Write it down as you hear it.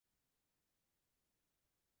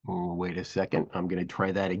Oh, wait a second. I'm going to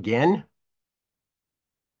try that again.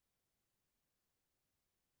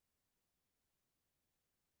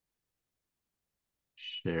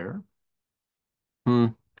 Share. Hmm.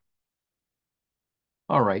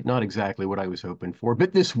 All right, not exactly what I was hoping for,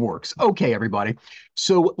 but this works. Okay, everybody.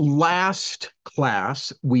 So last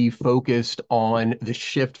class, we focused on the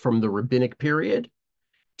shift from the rabbinic period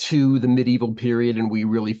to the medieval period, and we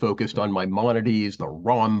really focused on Maimonides, the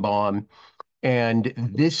Rambam, and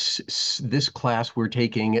this class we're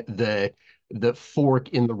taking the fork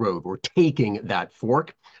in the road. We're taking that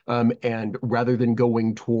fork, and rather than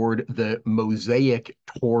going toward the Mosaic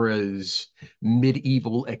Torah's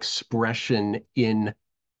medieval expression in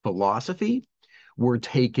philosophy, we're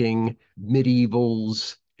taking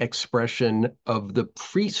medieval's expression of the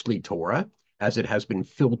priestly Torah as it has been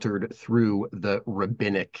filtered through the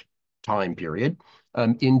rabbinic time period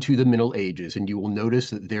into the Middle Ages. And you will notice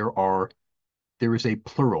that there is a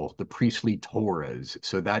plural, the priestly Torahs.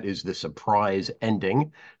 So that is the surprise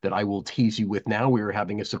ending that I will tease you with now. We are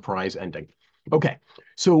having a surprise ending. Okay,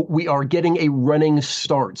 so we are getting a running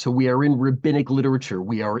start. So we are in rabbinic literature.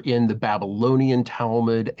 We are in the Babylonian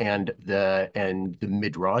Talmud and the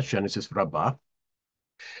Midrash, Genesis Rabbah,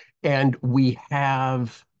 and we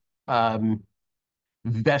have um,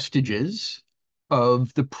 vestiges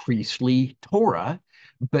of the priestly Torah,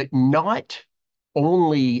 but not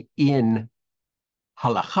only in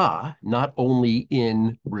halacha, not only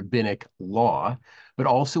in rabbinic law, but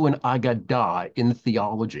also in agadah, in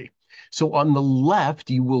theology. So on the left,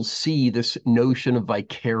 you will see this notion of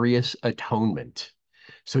vicarious atonement.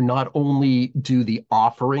 So not only do the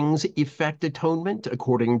offerings effect atonement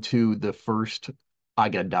according to the first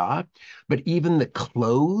agadah, but even the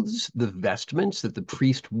clothes, the vestments that the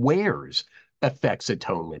priest wears affects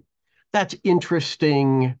atonement. That's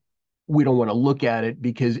interesting. We don't want to look at it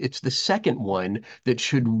because it's the second one that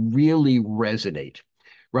should really resonate.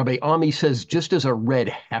 Rabbi Ami says, just as a red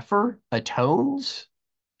heifer atones,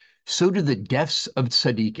 so do the deaths of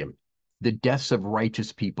tzaddikim, the deaths of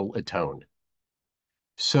righteous people atone.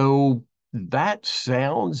 So that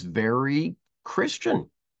sounds very Christian,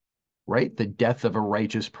 right? The death of a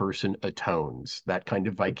righteous person atones, that kind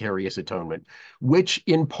of vicarious atonement, which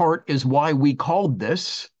in part is why we called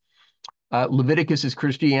this Leviticus is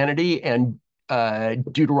Christianity and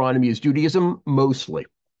Deuteronomy is Judaism, mostly.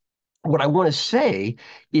 What I want to say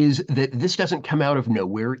is that this doesn't come out of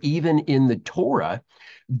nowhere. Even in the Torah,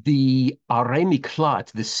 the Arei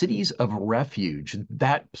Miklat, the cities of refuge,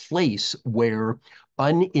 that place where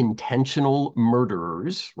unintentional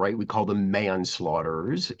murderers, right? We call them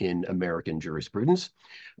manslaughterers in American jurisprudence.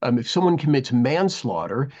 If someone commits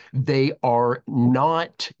manslaughter, they are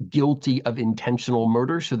not guilty of intentional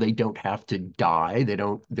murder, so they don't have to die.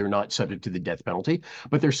 They're not subject to the death penalty,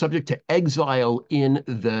 but they're subject to exile in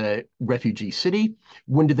the refugee city.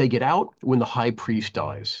 When do they get out? When the high priest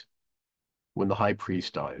dies. When the high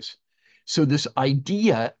priest dies. So this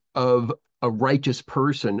idea of a righteous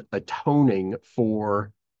person atoning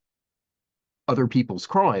for other people's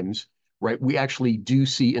crimes, right? We actually do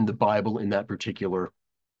see in the Bible in that particular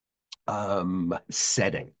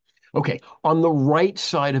setting. Okay, on the right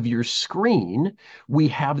side of your screen, we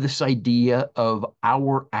have this idea of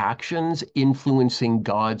our actions influencing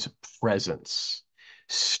God's presence.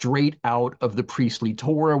 Straight out of the priestly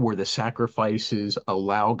Torah, where the sacrifices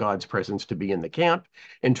allow God's presence to be in the camp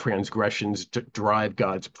and transgressions to drive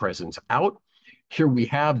God's presence out. Here we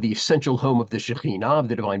have the essential home of the Shekhinah, of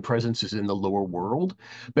the divine presence is in the lower world.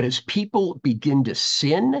 But as people begin to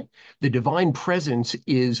sin, the divine presence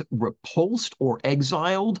is repulsed or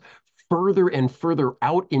exiled further and further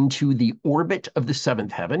out into the orbit of the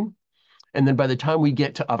seventh heaven. And then by the time we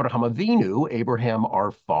get to Avraham Avinu, Abraham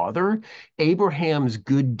our father, Abraham's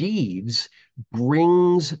good deeds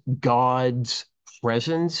brings God's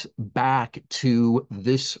presence back to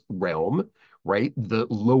this realm, right? The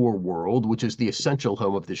lower world, which is the essential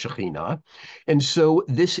home of the Shekhinah. And so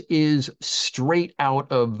this is straight out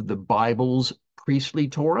of the Bible's priestly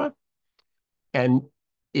Torah. And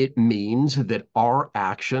it means that our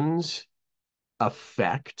actions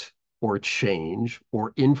affect or change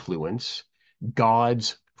or influence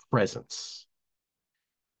God's presence.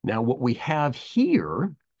 Now, what we have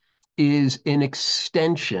here is an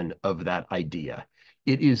extension of that idea.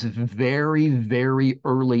 It is very, very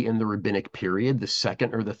early in the rabbinic period, the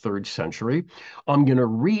second or the third century. I'm going to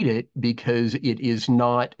read it because it is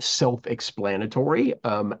not self-explanatory,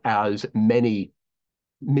 as many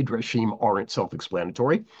midrashim aren't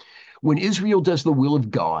self-explanatory. When Israel does the will of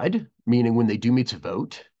God, meaning when they do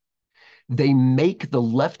mitzvot, they make the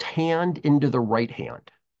left hand into the right hand.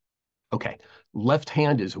 Okay, left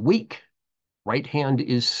hand is weak, Right hand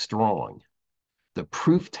is strong. The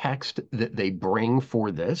proof text that they bring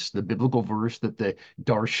for this, the biblical verse that the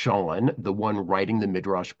Darshan, the one writing the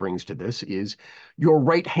Midrash, brings to this is, your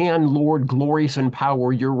right hand, Lord, glorious in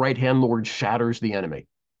power, your right hand, Lord, shatters the enemy.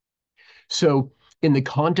 So in the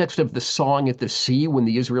context of the song at the sea, when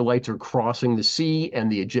the Israelites are crossing the sea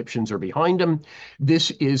and the Egyptians are behind them,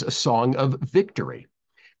 this is a song of victory.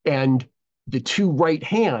 And the two right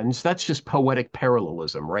hands, that's just poetic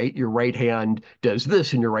parallelism, right? Your right hand does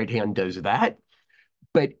this and your right hand does that.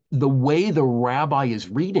 But the way the rabbi is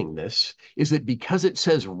reading this is that because it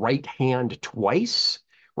says right hand twice,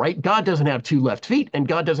 right? God doesn't have two left feet and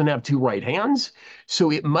God doesn't have two right hands.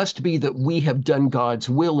 So it must be that we have done God's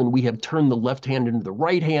will and we have turned the left hand into the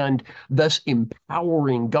right hand, thus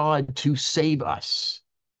empowering God to save us.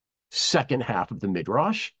 Second half of the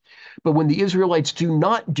Midrash. But when the Israelites do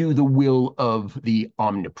not do the will of the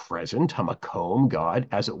omnipresent, Hamakom, God,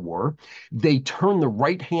 as it were, they turn the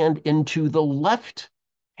right hand into the left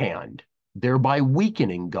hand, thereby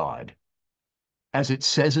weakening God. As it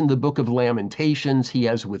says in the book of Lamentations, he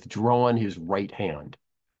has withdrawn his right hand.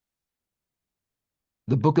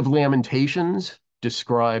 The book of Lamentations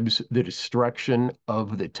describes the destruction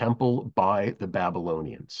of the temple by the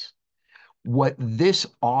Babylonians. What this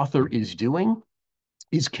author is doing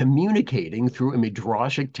is communicating through a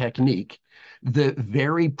midrashic technique the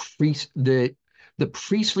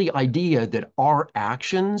priestly idea that our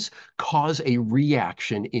actions cause a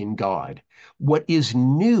reaction in God. What is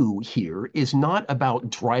new here is not about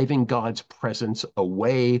driving God's presence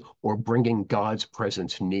away or bringing God's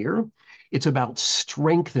presence near. It's about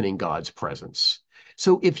strengthening God's presence.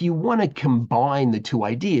 So if you want to combine the two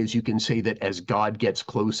ideas, you can say that as God gets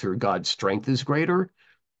closer, God's strength is greater,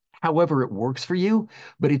 however it works for you,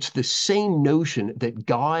 but it's the same notion that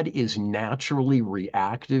God is naturally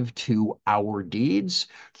reactive to our deeds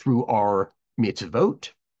through our mitzvot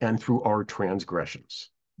and through our transgressions.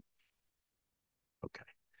 Okay,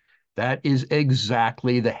 that is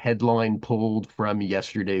exactly the headline pulled from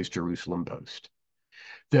yesterday's Jerusalem Post.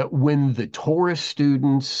 That when the Torah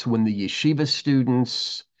students, when the yeshiva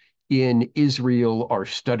students in Israel are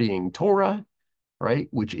studying Torah, right,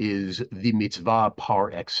 which is the mitzvah par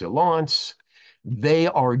excellence, they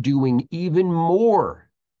are doing even more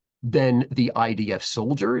than the IDF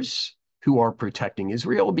soldiers who are protecting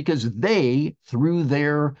Israel because they, through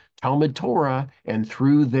their Talmud Torah and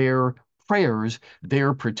through their prayers,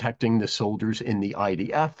 they're protecting the soldiers in the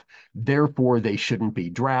IDF. Therefore, they shouldn't be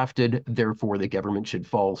drafted. Therefore, the government should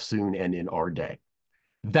fall soon and in our day.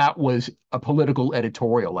 That was a political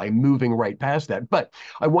editorial. I'm moving right past that. But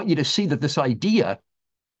I want you to see that this idea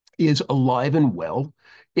is alive and well.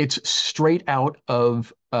 It's straight out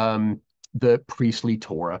of the priestly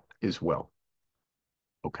Torah as well.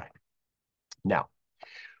 Okay. Now,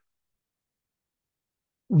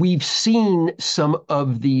 we've seen some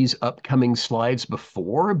of these upcoming slides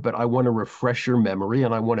before, but I want to refresh your memory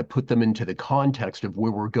and I want to put them into the context of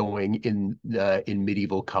where we're going in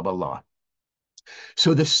medieval Kabbalah.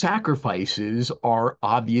 So the sacrifices are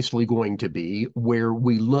obviously going to be where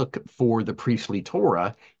we look for the priestly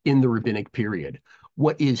Torah in the rabbinic period.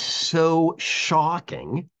 What is so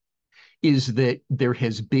shocking is that there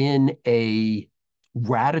has been a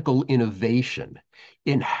radical innovation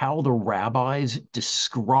in how the rabbis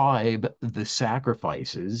describe the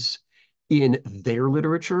sacrifices in their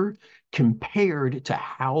literature compared to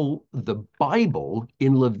how the Bible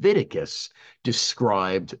in Leviticus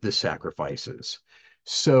described the sacrifices.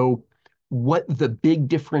 So, what the big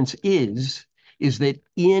difference is that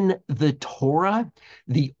in the Torah,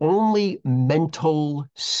 the only mental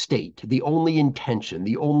state, the only intention,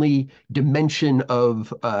 the only dimension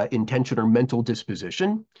of intention or mental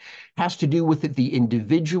disposition has to do with the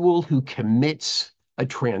individual who commits a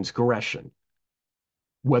transgression,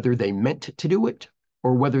 whether they meant to do it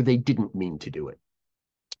or whether they didn't mean to do it.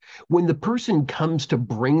 When the person comes to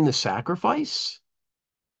bring the sacrifice,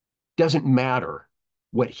 doesn't matter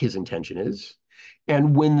what his intention is.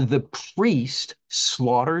 And when the priest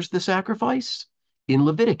slaughters the sacrifice in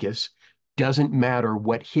Leviticus, doesn't matter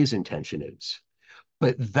what his intention is.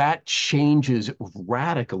 But that changes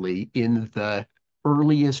radically in the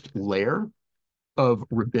earliest layer of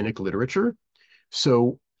rabbinic literature.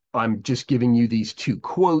 So I'm just giving you these two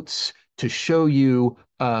quotes to show you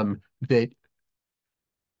that,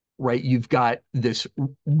 right, you've got this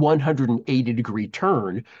 180-degree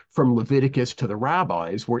turn from Leviticus to the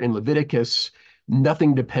rabbis, where in Leviticus,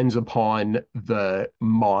 nothing depends upon the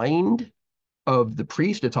mind of the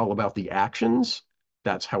priest. It's all about the actions.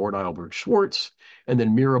 That's Howard Eilberg Schwartz. And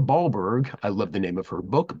then Mira Ballberg, I love the name of her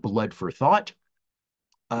book, Blood for Thought,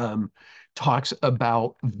 talks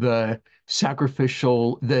about the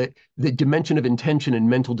sacrificial, the dimension of intention and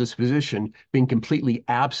mental disposition being completely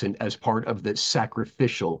absent as part of the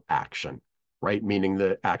sacrificial action, right? Meaning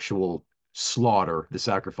the actual slaughter, the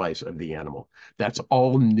sacrifice of the animal. That's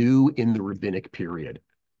all new in the rabbinic period.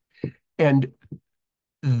 And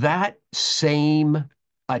that same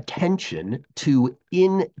attention to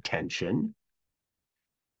intention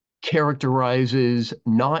characterizes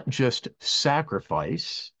not just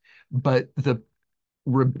sacrifice, but the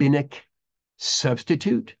rabbinic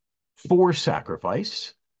substitute for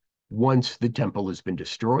sacrifice once the temple has been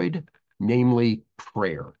destroyed, namely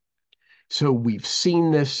prayer. So we've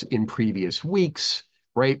seen this in previous weeks,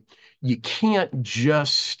 right? You can't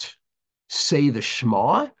just say the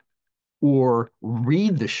Shema or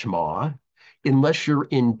read the Shema unless you're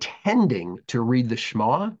intending to read the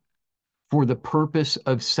Shema for the purpose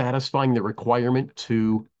of satisfying the requirement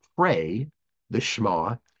to pray the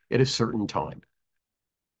Shema at a certain time.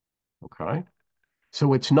 Okay?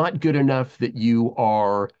 So it's not good enough that you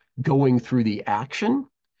are going through the action.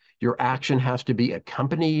 Your action has to be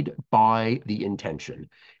accompanied by the intention.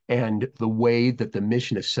 And the way that the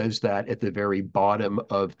Mishnah says that at the very bottom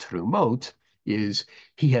of Trumot is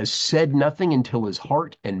he has said nothing until his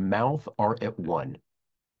heart and mouth are at one.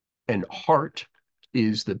 And heart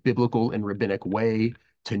is the biblical and rabbinic way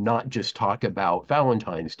to not just talk about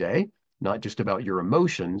Valentine's Day, not just about your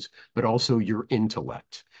emotions, but also your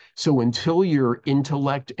intellect. So until your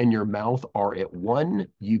intellect and your mouth are at one,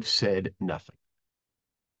 you've said nothing.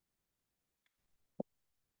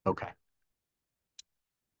 Okay.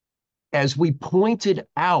 As we pointed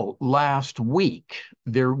out last week,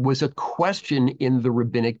 there was a question in the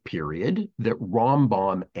rabbinic period that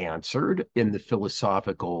Rambam answered in the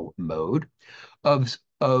philosophical mode of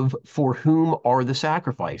for whom are the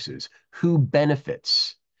sacrifices? Who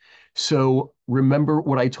benefits? So remember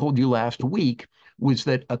what I told you last week was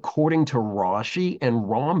that according to Rashi and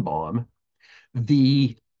Rambam,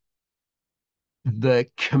 the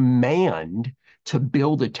command to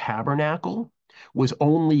build a tabernacle was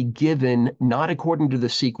only given not according to the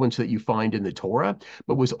sequence that you find in the Torah,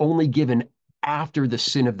 but was only given after the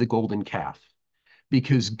sin of the golden calf.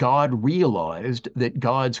 Because God realized that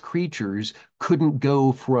God's creatures couldn't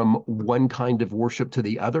go from one kind of worship to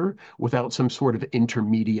the other without some sort of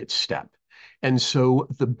intermediate step. And so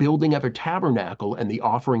the building of a tabernacle and the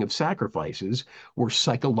offering of sacrifices were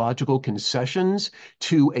psychological concessions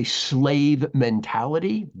to a slave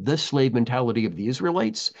mentality, the slave mentality of the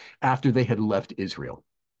Israelites after they had left Israel.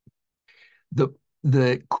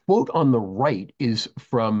 The quote on the right is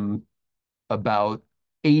from about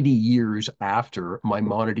 80 years after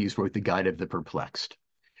Maimonides wrote the Guide of the Perplexed.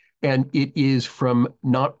 And it is from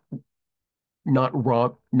not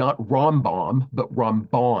Rambam, but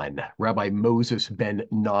Ramban, Rabbi Moses ben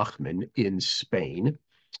Nachman in Spain,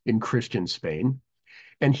 in Christian Spain.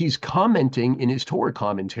 And he's commenting in his Torah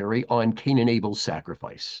commentary on Cain and Abel's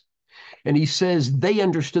sacrifice. And he says they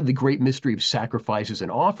understood the great mystery of sacrifices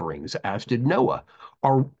and offerings, as did Noah,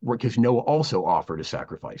 because Noah also offered a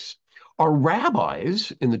sacrifice. Our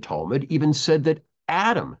rabbis in the Talmud even said that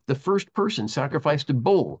Adam, the first person, sacrificed a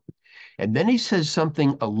bull. And then he says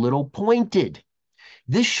something a little pointed.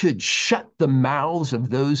 This should shut the mouths of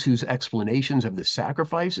those whose explanations of the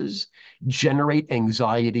sacrifices generate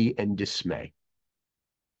anxiety and dismay.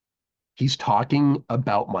 He's talking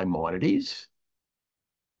about Maimonides,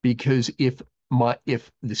 because if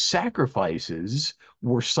the sacrifices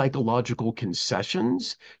were psychological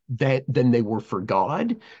concessions, then they were for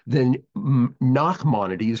God, then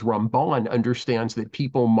Nachmanides, Ramban, understands that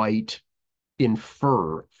people might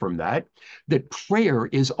infer from that prayer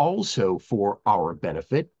is also for our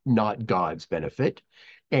benefit, not God's benefit,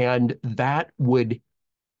 and that would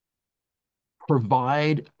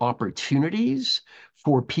provide opportunities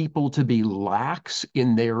for people to be lax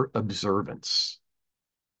in their observance.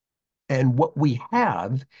 And what we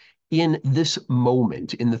have in this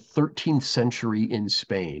moment in the 13th century in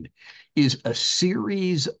Spain is a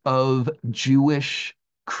series of Jewish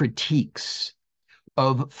critiques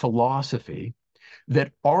of philosophy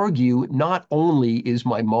that argue not only is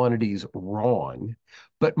Maimonides wrong,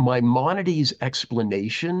 but Maimonides'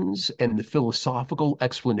 explanations and the philosophical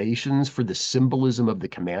explanations for the symbolism of the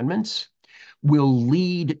commandments will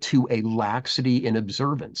lead to a laxity in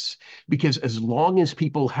observance. Because as long as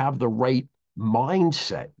people have the right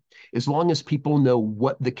mindset, as long as people know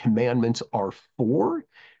what the commandments are for,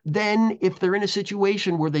 then if they're in a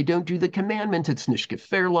situation where they don't do the commandments, it's nicht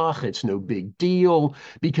gefährlich, it's no big deal,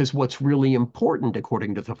 because what's really important,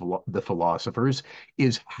 according to the philosophers,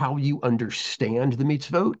 is how you understand the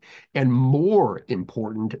mitzvot, and more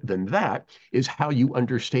important than that is how you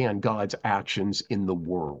understand God's actions in the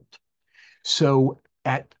world. So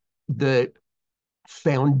at the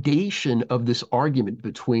foundation of this argument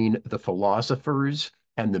between the philosophers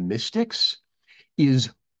and the mystics is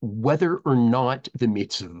whether or not the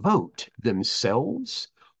mitzvot themselves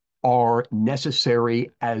are necessary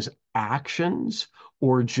as actions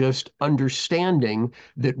or just understanding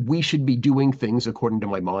that we should be doing things according to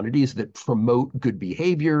Maimonides that promote good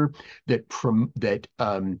behavior, that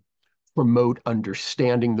promote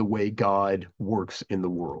understanding the way God works in the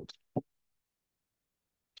world.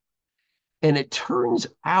 And it turns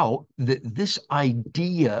out that this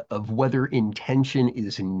idea of whether intention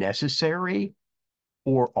is necessary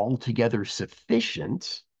or altogether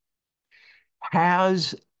sufficient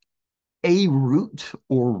has a root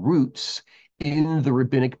or roots in the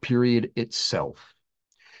rabbinic period itself.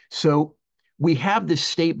 So we have this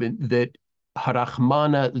statement that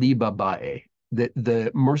harachmana liba ba'e, that the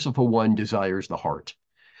merciful one desires the heart.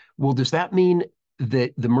 Well, does that mean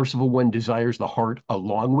that the merciful one desires the heart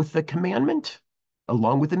along with the commandment,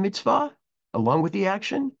 along with the mitzvah, along with the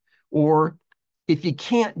action? Or if you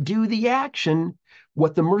can't do the action,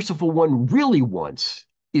 what the merciful one really wants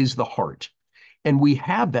is the heart. And we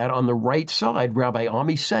have that on the right side. Rabbi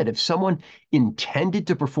Ami said, if someone intended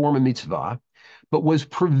to perform a mitzvah, but was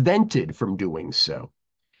prevented from doing so,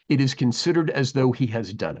 it is considered as though he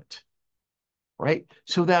has done it. Right?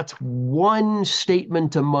 So that's one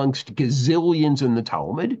statement amongst gazillions in the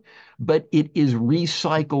Talmud, but it is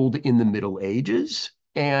recycled in the Middle Ages,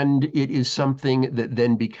 and it is something that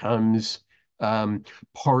then becomes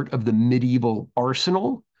part of the medieval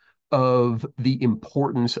arsenal of the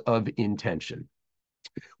importance of intention.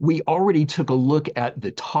 We already took a look at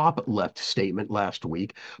the top left statement last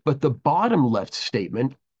week, but the bottom left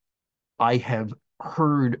statement I have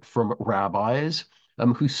heard from rabbis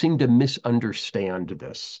who seem to misunderstand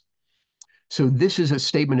this. So this is a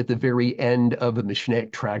statement at the very end of a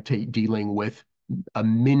Mishnaic tractate dealing with a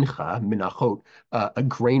mincha, minachot, a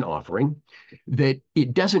grain offering, that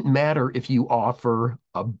it doesn't matter if you offer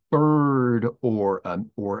a bird or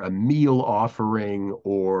a meal offering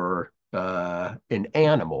or an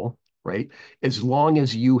animal, right? As long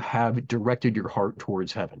as you have directed your heart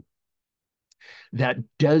towards heaven. That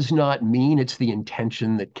does not mean it's the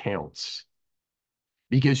intention that counts,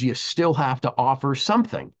 because you still have to offer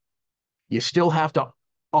something. You still have to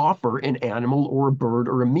offer an animal or a bird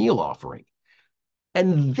or a meal offering.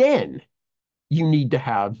 And then you need to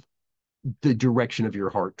have the direction of your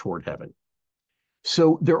heart toward heaven.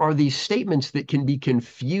 So there are these statements that can be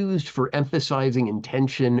confused for emphasizing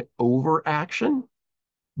intention over action,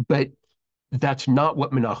 but that's not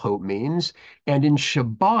what menachot means. And in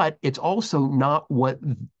Shabbat, it's also not what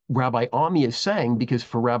Rabbi Ami is saying, because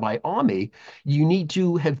for Rabbi Ami, you need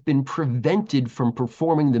to have been prevented from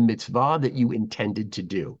performing the mitzvah that you intended to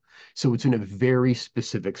do. So it's in a very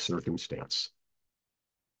specific circumstance.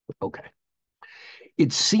 Okay.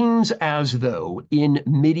 It seems as though in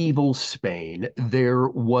medieval Spain, there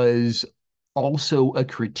was also a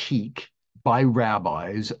critique by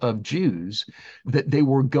rabbis of Jews that they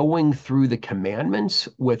were going through the commandments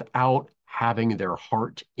without having their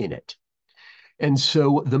heart in it. And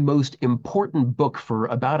so the most important book for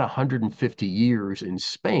about 150 years in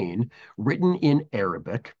Spain, written in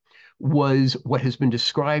Arabic, was what has been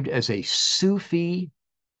described as a Sufi,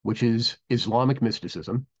 which is Islamic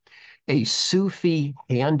mysticism, a Sufi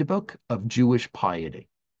handbook of Jewish piety.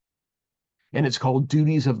 And it's called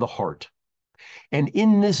Duties of the Heart. And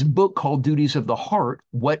in this book called Duties of the Heart,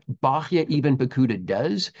 what Bachya Ibn Bakuda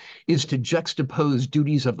does is to juxtapose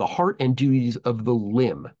duties of the heart and duties of the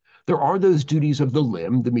limb. There are those duties of the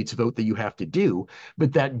limb, the mitzvot that you have to do,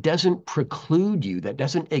 but that doesn't preclude you, that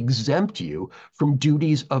doesn't exempt you from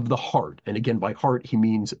duties of the heart. And again, by heart, he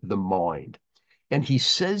means the mind. And he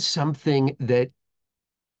says something that,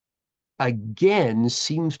 again,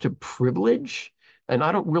 seems to privilege, and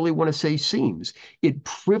I don't really want to say seems, it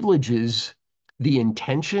privileges the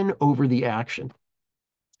intention over the action.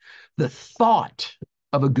 The thought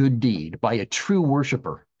of a good deed by a true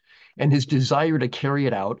worshiper and his desire to carry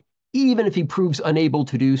it out, even if he proves unable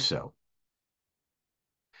to do so,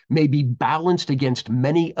 may be balanced against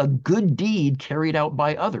many a good deed carried out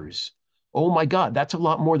by others. Oh my God, that's a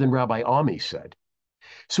lot more than Rabbi Ami said.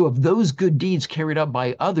 So if those good deeds carried out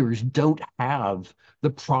by others don't have the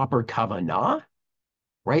proper kavanah,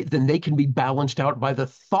 right, then they can be balanced out by the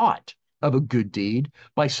thought of a good deed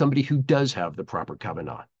by somebody who does have the proper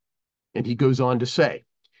kavanah. And he goes on to say,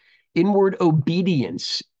 inward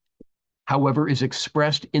obedience, however, is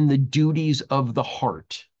expressed in the duties of the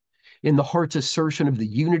heart, in the heart's assertion of the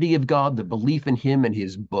unity of God, the belief in him and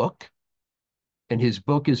his book. And his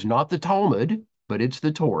book is not the Talmud, but it's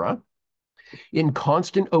the Torah. In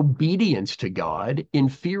constant obedience to God, in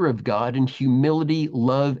fear of God, in humility,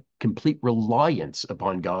 love, complete reliance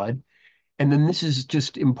upon God. And then this is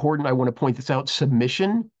just important. I want to point this out,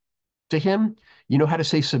 submission to him. You know how to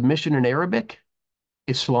say submission in Arabic?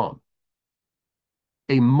 Islam.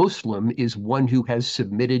 A Muslim is one who has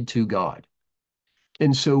submitted to God.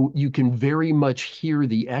 And so you can very much hear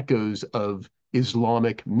the echoes of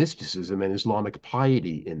Islamic mysticism and Islamic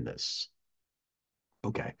piety in this.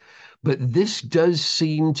 Okay. But this does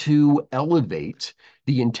seem to elevate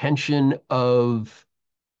the intention of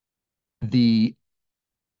the,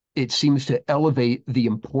 it seems to elevate the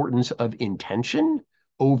importance of intention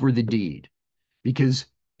over the deed, because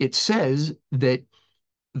it says that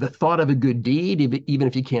the thought of a good deed, even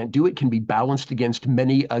if you can't do it, can be balanced against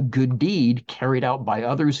many a good deed carried out by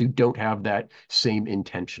others who don't have that same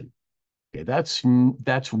intention. Okay,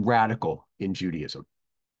 that's radical in Judaism.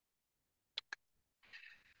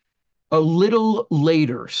 A little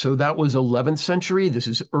later, so that was 11th century, this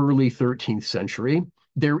is early 13th century,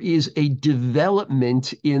 there is a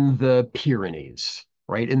development in the Pyrenees,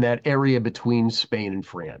 right, in that area between Spain and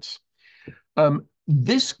France.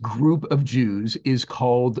 This group of Jews is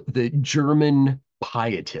called the German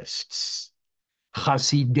Pietists,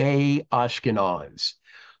 Hasidei Ashkenaz.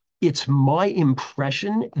 It's my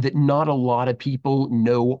impression that not a lot of people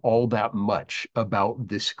know all that much about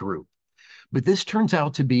this group. But this turns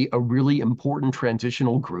out to be a really important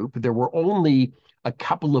transitional group. There were only a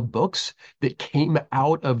couple of books that came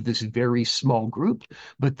out of this very small group,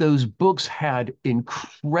 but those books had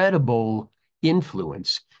incredible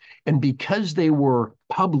influence. And because they were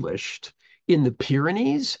published in the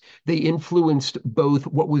Pyrenees, they influenced both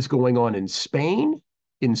what was going on in Spain,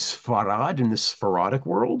 in Sfarad, in the Sephardic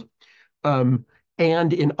world, and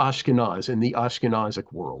in Ashkenaz, in the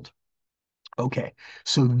Ashkenazic world. Okay,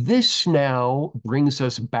 so this now brings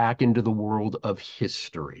us back into the world of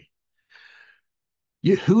history.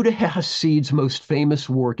 Yehuda Hasid's most famous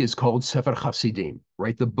work is called Sefer Hasidim,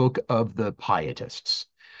 right? The Book of the Pietists.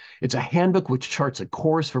 It's a handbook which charts a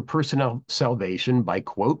course for personal salvation by,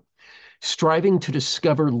 quote, striving to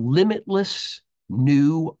discover limitless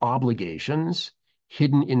new obligations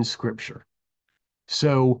hidden in Scripture.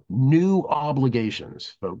 So, new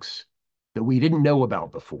obligations, folks, that we didn't know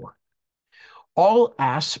about before. All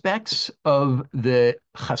aspects of the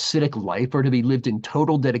Hasidic life are to be lived in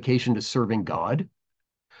total dedication to serving God,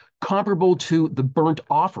 comparable to the burnt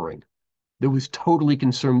offering that was totally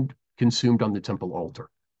consumed on the temple altar.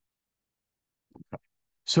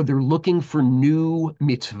 So they're looking for new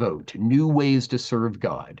mitzvot, new ways to serve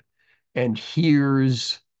God. And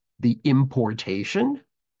here's the importation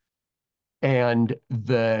and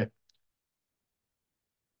the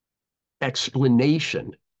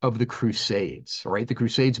explanation of the Crusades, right? The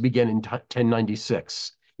Crusades began in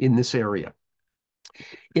 1096 in this area.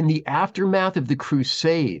 In the aftermath of the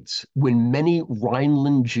Crusades, when many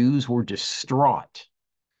Rhineland Jews were distraught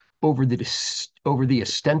over the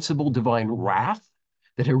ostensible divine wrath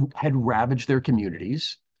that had ravaged their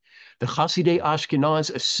communities, the Hasidei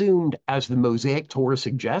Ashkenaz assumed, as the Mosaic Torah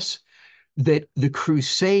suggests, that the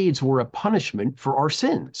Crusades were a punishment for our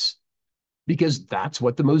sins, because that's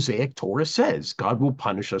what the Mosaic Torah says. God will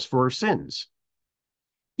punish us for our sins.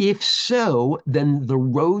 If so, then the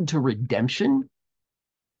road to redemption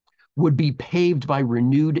would be paved by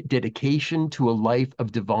renewed dedication to a life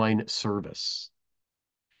of divine service.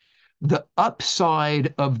 The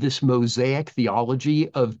upside of this Mosaic theology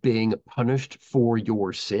of being punished for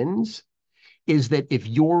your sins is that if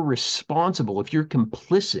you're responsible, if you're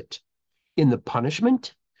complicit in the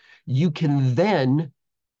punishment, you can then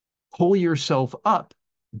pull yourself up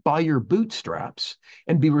by your bootstraps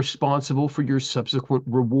and be responsible for your subsequent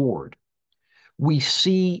reward. We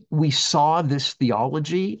saw this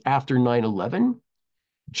theology after 9/11.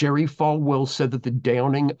 Jerry Falwell said that the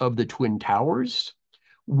downing of the Twin Towers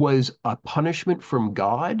was a punishment from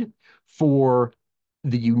God for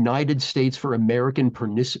the United States, for American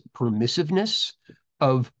permissiveness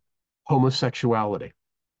of homosexuality,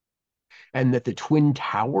 and that the Twin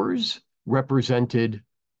Towers represented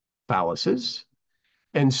phalluses.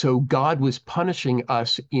 And so God was punishing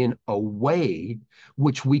us in a way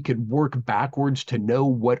which we could work backwards to know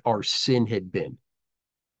what our sin had been.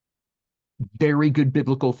 Very good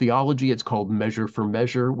biblical theology. It's called measure for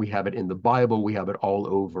measure. We have it in the Bible. We have it all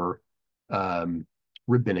over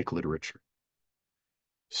rabbinic literature.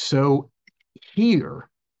 So here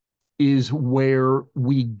is where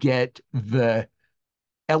we get the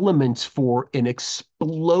elements for an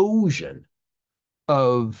explosion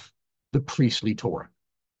of the priestly Torah.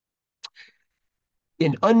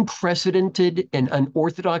 An unprecedented and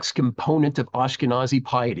unorthodox component of Ashkenazi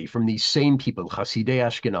piety from these same people, Hasidei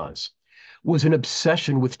Ashkenaz, was an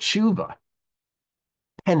obsession with tshuva,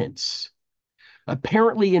 penance,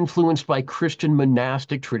 apparently influenced by Christian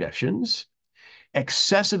monastic traditions.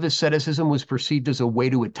 Excessive asceticism was perceived as a way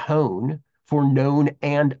to atone for known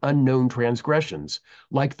and unknown transgressions,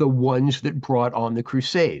 like the ones that brought on the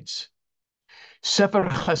Crusades. Sefer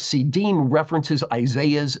Hasidim references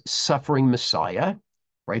Isaiah's suffering Messiah,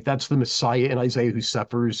 right? That's the Messiah in Isaiah who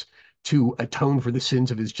suffers to atone for the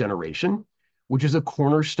sins of his generation, which is a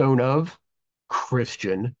cornerstone of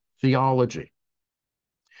Christian theology.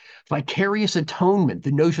 Vicarious atonement,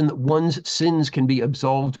 the notion that one's sins can be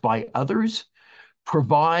absolved by others,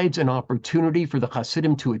 provides an opportunity for the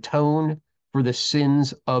Hasidim to atone for the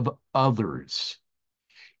sins of others.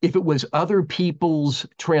 If it was other people's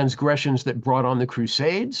transgressions that brought on the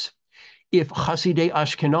Crusades, if Hasidei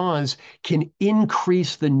Ashkenaz can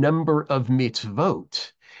increase the number of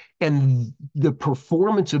mitzvot, and the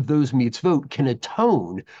performance of those mitzvot can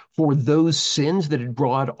atone for those sins that had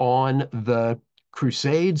brought on the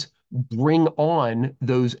Crusades, bring on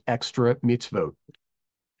those extra mitzvot.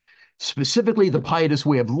 Specifically, the pietist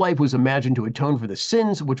way of life was imagined to atone for the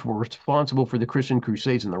sins which were responsible for the Christian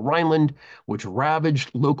crusades in the Rhineland, which ravaged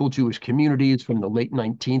local Jewish communities from the late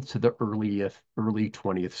 19th to the early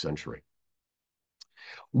 20th century.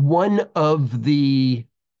 One of the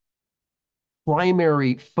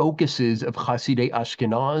primary focuses of Hasidei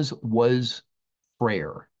Ashkenaz was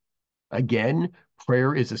prayer. Again,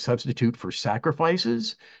 prayer is a substitute for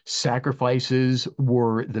sacrifices. Sacrifices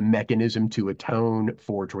were the mechanism to atone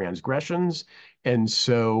for transgressions. And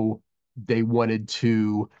so they wanted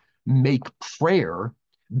to make prayer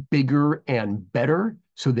bigger and better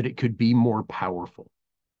so that it could be more powerful.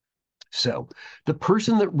 So the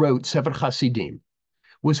person that wrote Sefer Hasidim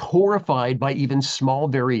was horrified by even small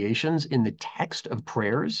variations in the text of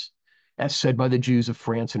prayers, as said by the Jews of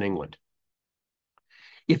France and England.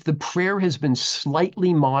 If the prayer has been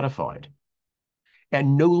slightly modified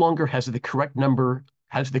and no longer has the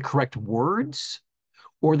correct words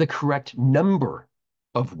or the correct number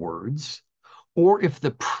of words, or if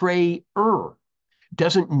the prayer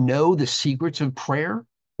doesn't know the secrets of prayer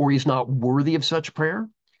or is not worthy of such prayer,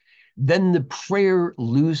 then the prayer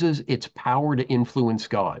loses its power to influence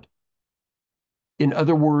God. In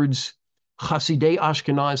other words, Hasidei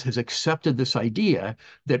Ashkenaz has accepted this idea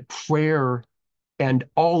that prayer and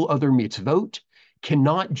all other mitzvot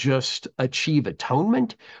cannot just achieve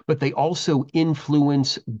atonement, but they also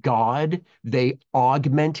influence God. They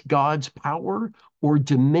augment God's power or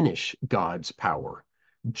diminish God's power,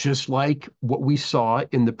 just like what we saw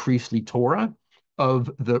in the priestly Torah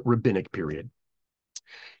of the rabbinic period.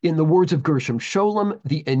 In the words of Gershom Scholem,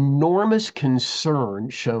 the enormous concern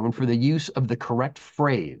shown for the use of the correct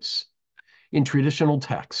phrase in traditional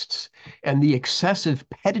texts and the excessive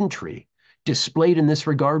pedantry displayed in this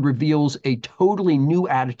regard reveals a totally new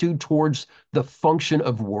attitude towards the function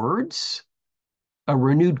of words, a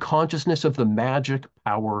renewed consciousness of the magic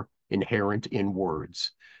power inherent in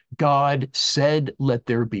words. God said, "Let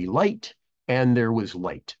there be light," and there was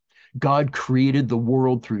light. God created the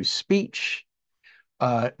world through speech.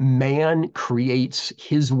 Man creates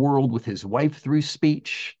his world with his wife through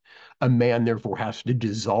speech. A man therefore has to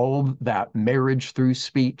dissolve that marriage through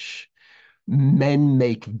speech. Men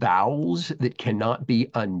make vows that cannot be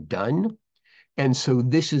undone. And so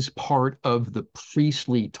this is part of the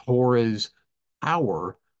priestly Torah's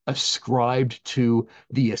power ascribed to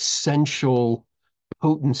the essential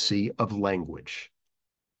potency of language.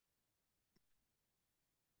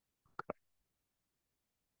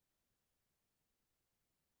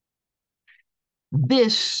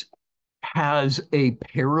 This has a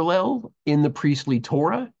parallel in the priestly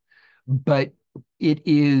Torah, but it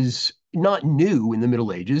is not new in the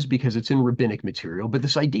Middle Ages because it's in rabbinic material, but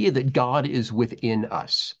this idea that God is within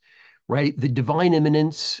us, right? The divine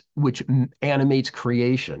immanence, which animates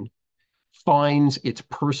creation, finds its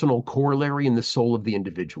personal corollary in the soul of the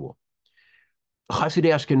individual.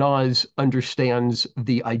 Hasidei Ashkenaz understands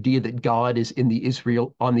the idea that God is on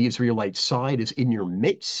the Israelite side, is in your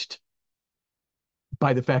midst,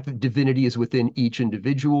 by the fact that divinity is within each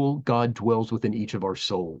individual. God dwells within each of our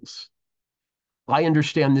souls. I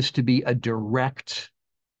understand this to be a direct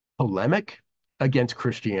polemic against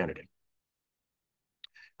Christianity.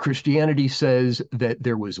 Christianity says that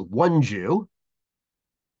there was one Jew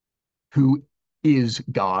who is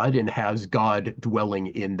God and has God dwelling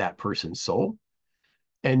in that person's soul.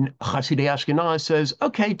 And Hasidei Ashkenaz says,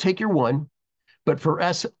 okay, take your one, but for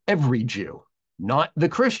us, every Jew, not the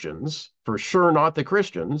Christians, for sure not the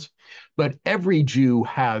Christians, but every Jew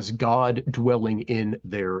has God dwelling in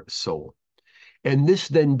their soul. And this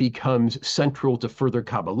then becomes central to further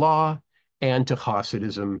Kabbalah and to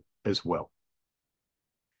Hasidism as well.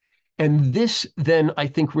 And this then, I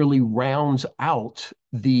think, really rounds out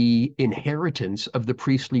the inheritance of the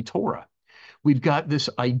priestly Torah. We've got this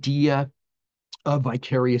idea of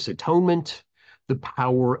vicarious atonement, the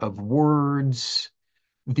power of words,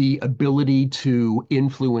 the ability to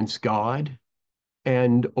influence God,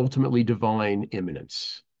 and ultimately divine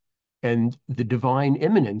immanence. And the divine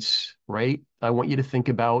immanence, right? I want you to think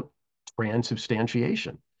about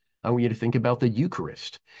transubstantiation. I want you to think about the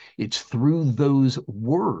Eucharist. It's through those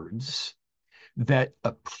words that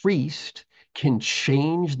a priest can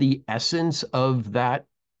change the essence of that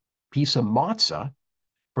piece of matzah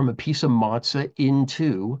from a piece of matzah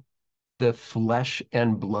into the flesh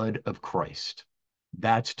and blood of Christ.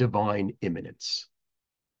 That's divine immanence.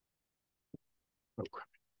 Okay.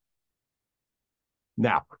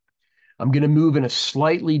 Now, I'm going to move in a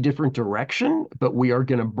slightly different direction, but we are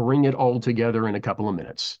going to bring it all together in a couple of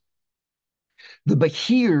minutes. The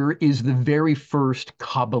Bahir is the very first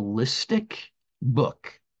Kabbalistic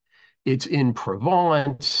book. It's in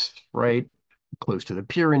Provence, right? Close to the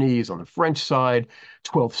Pyrenees on the French side,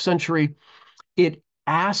 12th century. It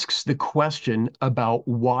asks the question about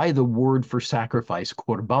why the word for sacrifice,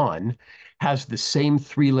 korban, has the same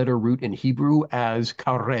three-letter root in Hebrew as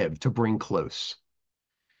karev, to bring close.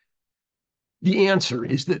 The answer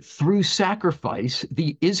is that through sacrifice,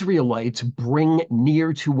 the Israelites bring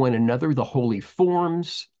near to one another the holy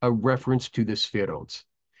forms, a reference to the sefirot.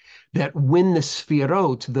 That when the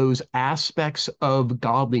sefirot, those aspects of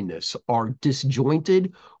godliness, are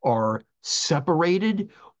disjointed, are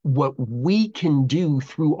separated, what we can do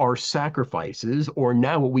through our sacrifices, or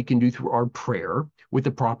now what we can do through our prayer with the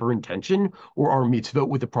proper intention, or our mitzvot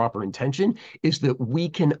with the proper intention, is that we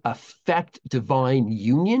can affect divine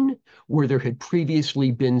union where there had previously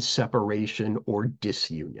been separation or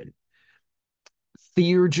disunion.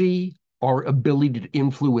 Theurgy, our ability to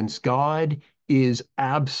influence God, is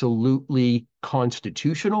absolutely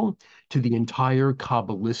constitutional to the entire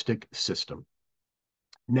Kabbalistic system.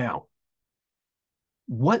 Now,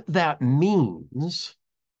 what that means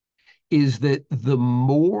is that the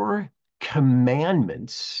more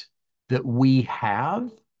commandments that we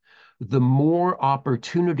have, the more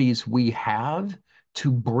opportunities we have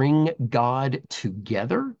to bring God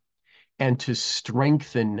together and to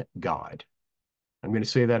strengthen God. I'm going to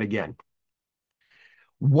say that again.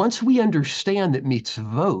 Once we understand that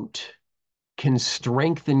mitzvot can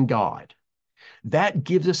strengthen God, that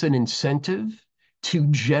gives us an incentive to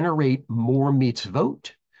generate more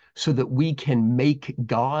mitzvot so that we can make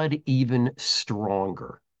God even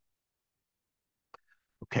stronger.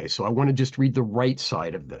 Okay, so I want to just read the right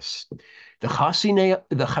side of this. The Hasidei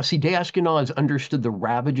Ashkenaz understood the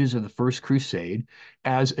ravages of the First Crusade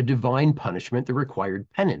as a divine punishment that required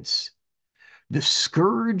penance. The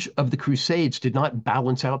scourge of the Crusades did not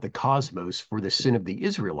balance out the cosmos for the sin of the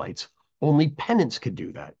Israelites. Only penance could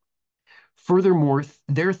do that. Furthermore,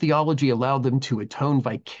 their theology allowed them to atone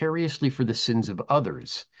vicariously for the sins of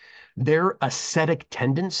others. Their ascetic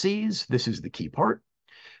tendencies, this is the key part,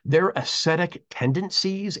 their ascetic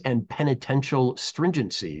tendencies and penitential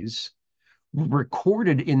stringencies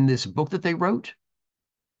recorded in this book that they wrote,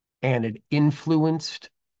 and it influenced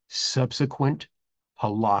subsequent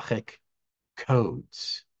halachic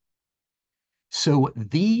codes. So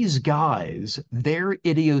these guys, their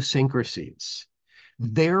idiosyncrasies,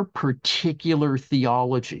 their particular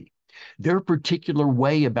theology, their particular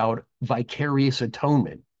way about vicarious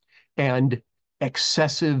atonement and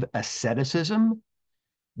excessive asceticism,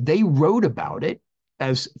 they wrote about it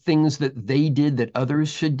as things that they did that others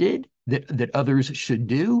should do.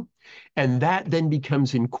 And that then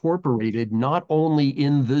becomes incorporated not only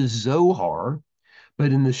in the Zohar,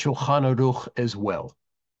 but in the Shulchan Aruch as well.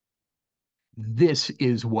 This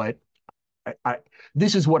is what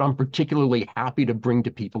I'm particularly happy to bring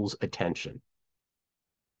to people's attention.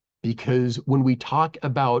 Because when we talk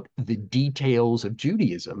about the details of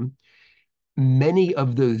Judaism, many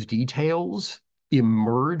of those details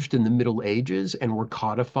emerged in the Middle Ages and were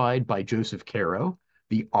codified by Joseph Caro,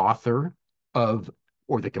 the author of,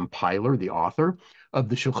 or the compiler, the author of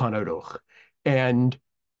the Shulchan Aruch. And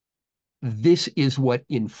this is what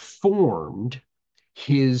informed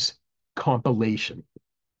his compilation.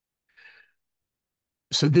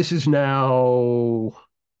 So this is now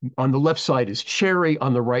On the left side is Cherry,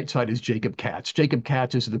 on the right side is Jacob Katz. Jacob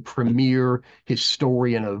Katz is the premier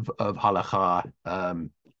historian of halakha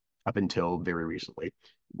up until very recently.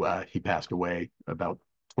 He passed away about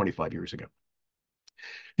 25 years ago.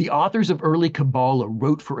 The authors of early Kabbalah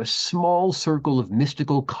wrote for a small circle of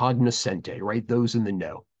mystical cognoscenti, right? Those in the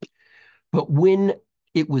know. But when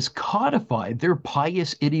it was codified, their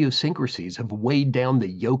pious idiosyncrasies have weighed down the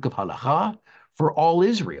yoke of halakha for all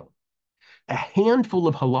Israel. A handful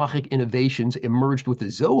of halachic innovations emerged with the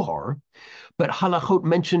Zohar, but halachot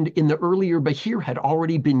mentioned in the earlier Bahir had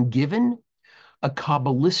already been given a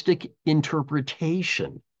Kabbalistic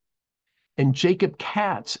interpretation. And Jacob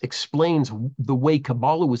Katz explains the way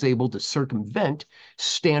Kabbalah was able to circumvent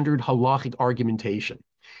standard halachic argumentation.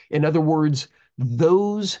 In other words,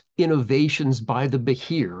 those innovations by the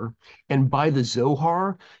Bahir and by the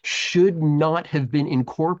Zohar should not have been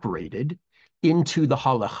incorporated into the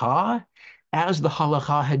halakha as the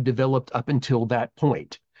halakha had developed up until that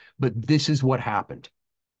point. But this is what happened.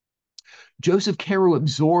 Joseph Caro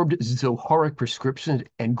absorbed Zoharic prescriptions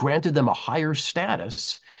and granted them a higher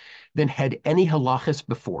status than had any halachist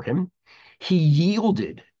before him. He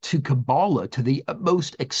yielded to Kabbalah to the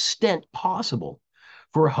utmost extent possible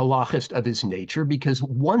for a halachist of his nature, because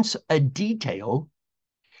once a detail,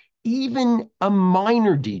 even a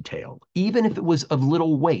minor detail, even if it was of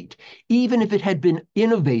little weight, even if it had been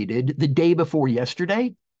innovated the day before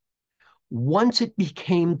yesterday, once it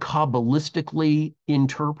became Kabbalistically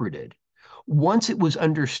interpreted, once it was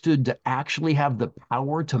understood to actually have the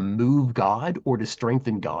power to move God or to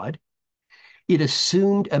strengthen God, it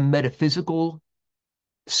assumed a metaphysical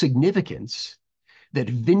significance that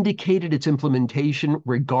vindicated its implementation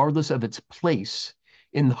regardless of its place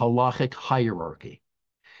in the halachic hierarchy.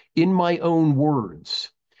 In my own words,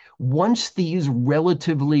 once these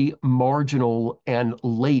relatively marginal and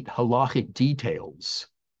late halachic details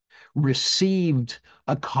received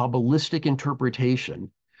a Kabbalistic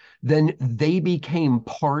interpretation, then they became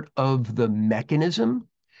part of the mechanism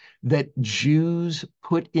that Jews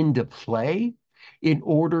put into play in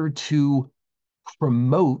order to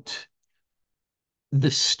promote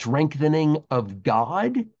the strengthening of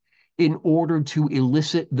God, in order to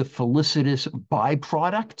elicit the felicitous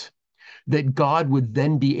byproduct that God would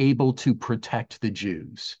then be able to protect the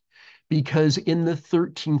Jews. Because in the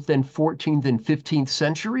 13th and 14th and 15th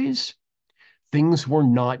centuries, things were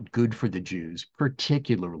not good for the Jews,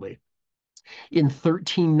 particularly. In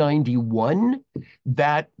 1391,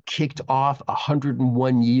 that kicked off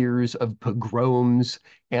 101 years of pogroms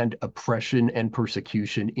and oppression and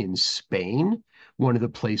persecution in Spain, one of the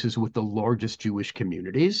places with the largest Jewish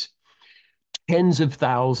communities. Tens of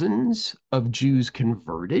thousands of Jews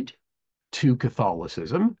converted to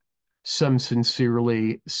Catholicism, some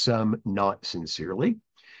sincerely, some not sincerely.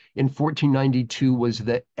 In 1492 was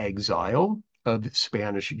the exile of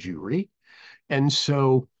Spanish Jewry. And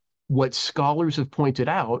so what scholars have pointed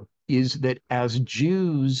out is that as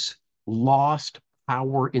Jews lost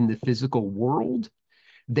power in the physical world,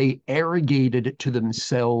 they arrogated to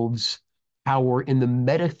themselves power in the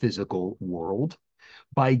metaphysical world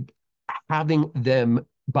by giving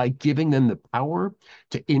them the power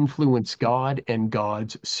to influence God and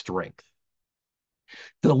God's strength.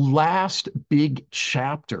 The last big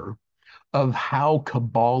chapter of how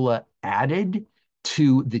Kabbalah added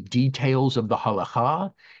to the details of the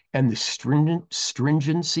halakha and the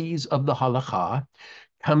stringencies of the halakha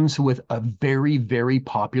comes with a very, very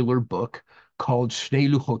popular book called Shnei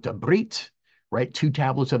Luchot HaBrit, right? Two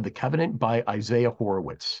Tablets of the Covenant by Isaiah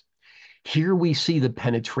Horowitz. Here we see the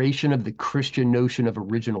penetration of the Christian notion of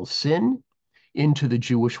original sin into the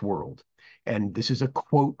Jewish world. And this is a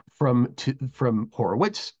quote from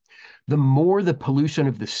Horowitz. The more the pollution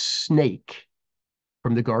of the snake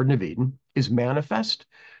from the Garden of Eden is manifest,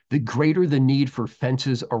 the greater the need for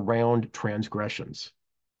fences around transgressions.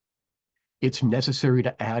 It's necessary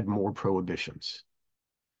to add more prohibitions.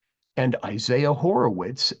 And Isaiah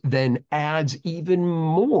Horowitz then adds even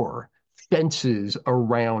more fences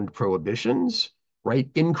around prohibitions, right?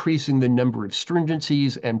 Increasing the number of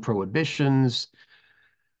stringencies and prohibitions,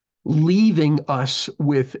 leaving us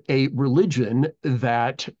with a religion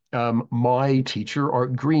that my teacher,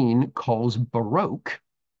 Art Green, calls Baroque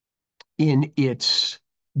in its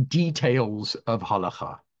details of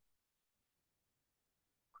halakha.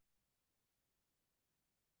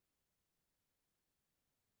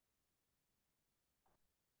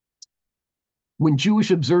 When Jewish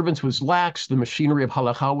observance was lax, the machinery of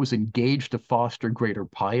halakha was engaged to foster greater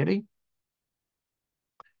piety.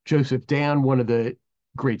 Joseph Dan, one of the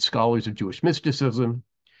great scholars of Jewish mysticism,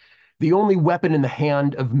 the only weapon in the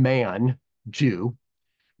hand of man, Jew,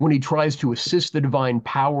 when he tries to assist the divine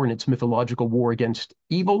power in its mythological war against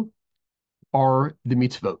evil, are the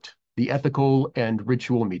mitzvot, the ethical and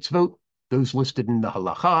ritual mitzvot, those listed in the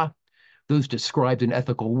halacha, those described in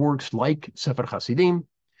ethical works like Sefer Hasidim,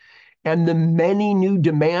 and the many new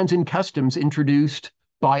demands and customs introduced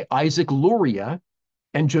by Isaac Luria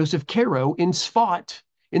and Joseph Caro in Sfat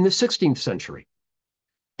in the 16th century.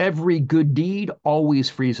 Every good deed always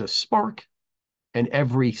frees a spark, and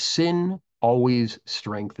every sin always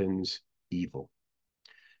strengthens evil.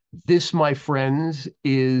 This, my friends,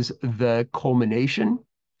 is the culmination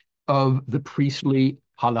of the priestly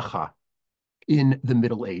halacha in the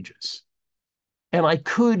Middle Ages. And I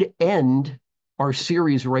could end our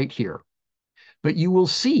series right here, but you will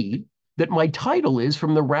see that my title is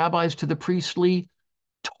From the Rabbis to the Priestly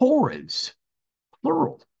Torahs,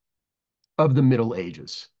 plural, of the Middle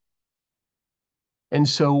Ages. And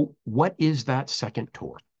so what is that second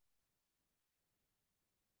Torah?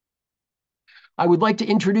 I would like to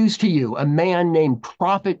introduce to you a man named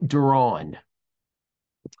Prophet Duran.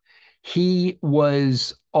 He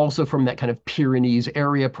was also from that kind of Pyrenees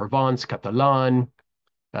area, Provence, Catalan,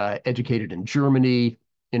 educated in Germany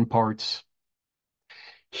in parts.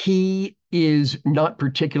 He is not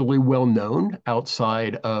particularly well known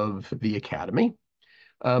outside of the academy.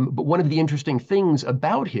 But one of the interesting things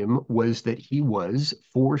about him was that he was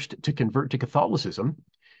forced to convert to Catholicism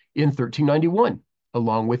in 1391,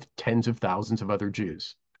 along with tens of thousands of other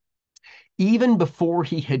Jews. Even before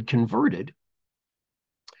he had converted,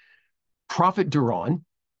 Prophet Duran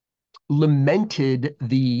lamented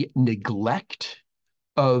the neglect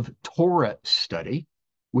of Torah study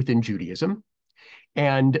within Judaism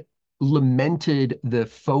and lamented the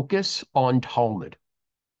focus on Talmud.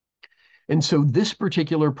 And so this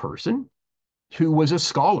particular person, who was a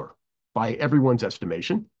scholar by everyone's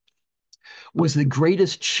estimation, was the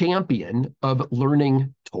greatest champion of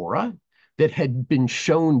learning Torah that had been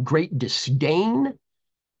shown great disdain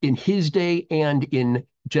in his day and in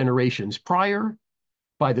generations prior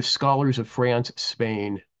by the scholars of France,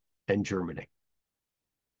 Spain, and Germany.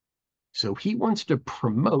 So he wants to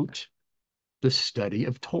promote the study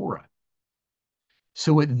of Torah.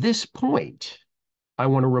 So at this point, I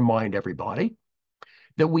want to remind everybody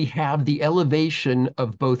that we have the elevation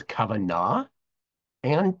of both Kavanah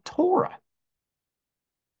and Torah.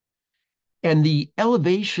 And the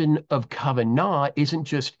elevation of Kavanah isn't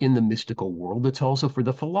just in the mystical world, it's also for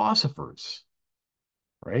the philosophers,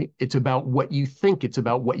 right? It's about what you think, it's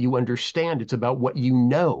about what you understand, it's about what you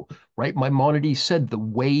know, right? Maimonides said the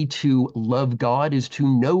way to love God is to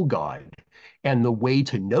know God, and the way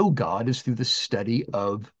to know God is through the study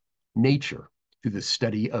of nature, through the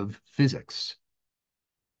study of physics.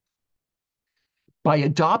 By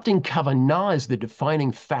adopting Kavanah as the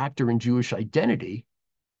defining factor in Jewish identity,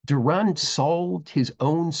 Duran solved his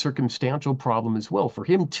own circumstantial problem as well. For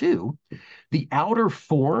him, too, the outer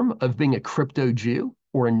form of being a crypto-Jew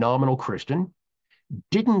or a nominal Christian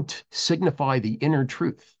didn't signify the inner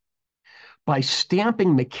truth. By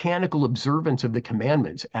stamping mechanical observance of the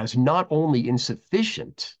commandments as not only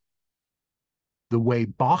insufficient, the way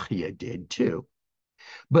Bachia did too,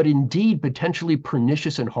 but indeed potentially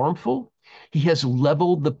pernicious and harmful, he has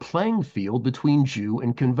leveled the playing field between Jew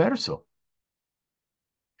and converso.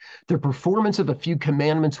 The performance of a few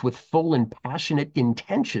commandments with full and passionate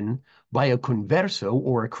intention by a converso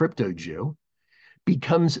or a crypto-Jew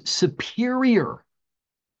becomes superior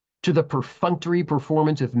to the perfunctory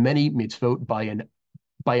performance of many mitzvot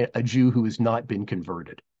by a Jew who has not been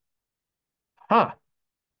converted.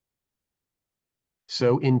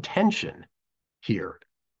 So intention here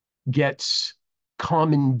gets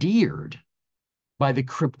commandeered by the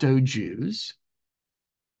crypto-Jews,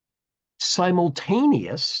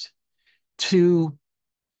 simultaneous to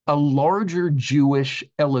a larger Jewish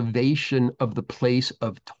elevation of the place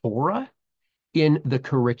of Torah in the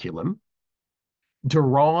curriculum.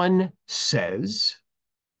 Duran says,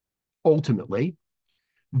 ultimately,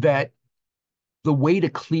 that the way to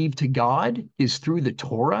cleave to God is through the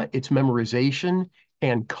Torah, its memorization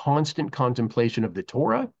and constant contemplation of the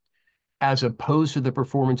Torah, as opposed to the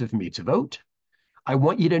performance of mitzvot. I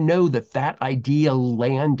want you to know that that idea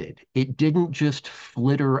landed. It didn't just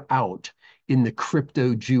flitter out in the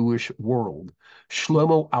crypto-Jewish world.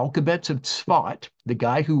 Shlomo Alkabetz of Tzfat, the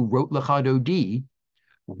guy who wrote Lechad Odi,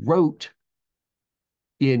 wrote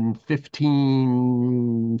in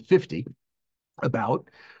 1550 about,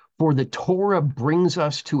 for the Torah brings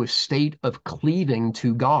us to a state of cleaving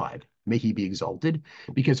to God. May he be exalted,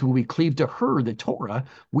 because when we cleave to her, the Torah,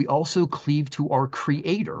 we also cleave to our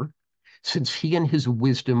Creator, since he and his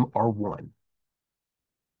wisdom are one.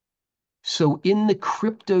 So in the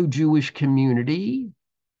crypto-Jewish community,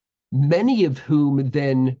 many of whom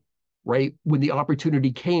then, right, when the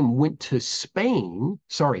opportunity came, went to Spain,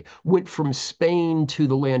 went from Spain to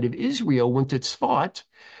the land of Israel, went to Tzfat.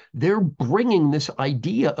 They're bringing this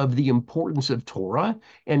idea of the importance of Torah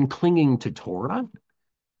and clinging to Torah.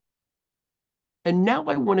 And now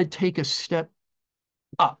I want to take a step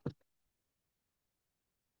up.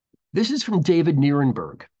 This is from David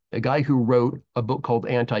Nierenberg, a guy who wrote a book called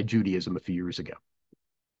Anti-Judaism a few years ago.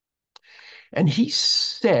 And he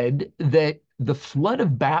said that the flood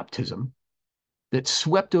of baptism that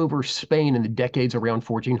swept over Spain in the decades around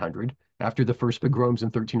 1400, after the first pogroms in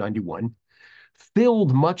 1391,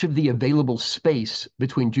 filled much of the available space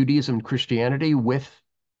between Judaism and Christianity with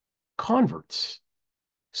converts,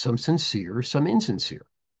 some sincere, some insincere.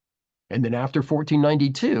 And then after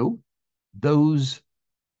 1492, those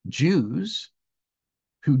Jews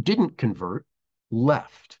who didn't convert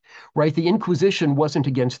left, right? The Inquisition wasn't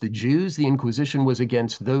against the Jews. The Inquisition was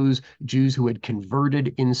against those Jews who had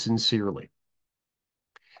converted insincerely.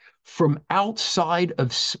 From outside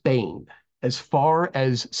of Spain, as far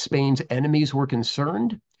as Spain's enemies were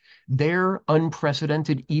concerned, their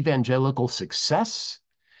unprecedented evangelical success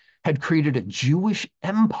had created a Jewish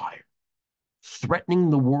empire threatening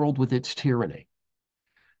the world with its tyranny.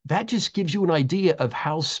 That just gives you an idea of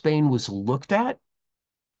how Spain was looked at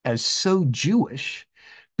as so Jewish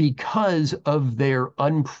because of their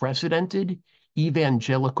unprecedented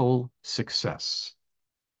evangelical success.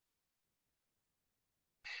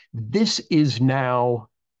 This is now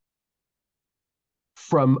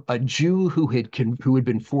from a Jew who had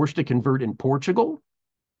been forced to convert in Portugal,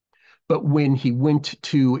 but when he went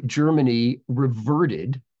to Germany,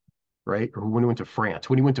 reverted, right? Or when he went to France.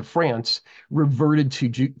 When he went to France, reverted to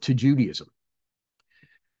Judaism.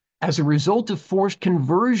 As a result of forced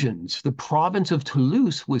conversions, the province of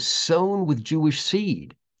Toulouse was sown with Jewish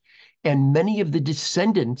seed, and many of the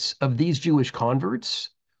descendants of these Jewish converts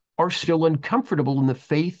are still uncomfortable in the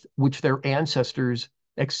faith which their ancestors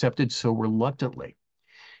accepted so reluctantly.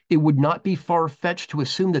 It would not be far-fetched to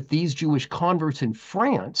assume that these Jewish converts in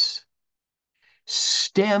France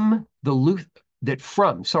from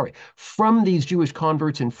these Jewish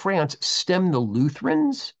converts in France stem the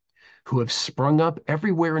Lutherans who have sprung up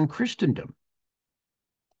everywhere in Christendom.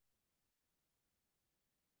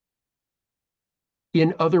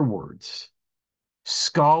 In other words,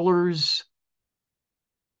 scholars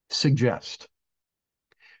suggest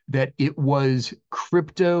that it was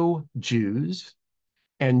crypto-Jews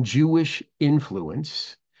and Jewish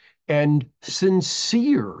influence and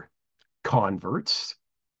sincere converts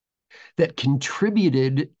that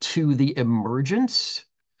contributed to the emergence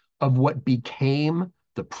of what became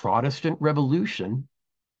the Protestant Revolution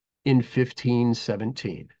in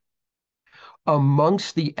 1517.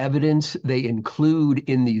 Amongst the evidence they include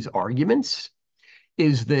in these arguments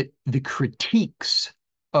is that the critiques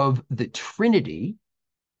of the Trinity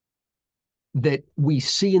that we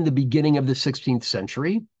see in the beginning of the 16th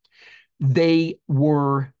century, they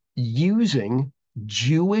were using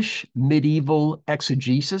Jewish medieval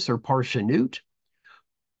exegesis or parshanut.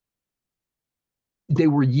 They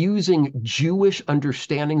were using Jewish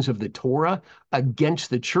understandings of the Torah against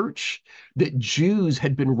the church that Jews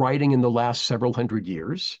had been writing in the last several hundred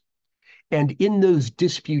years. And in those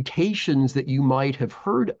disputations that you might have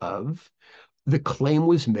heard of, the claim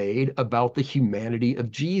was made about the humanity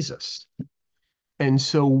of Jesus. And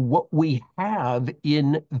so what we have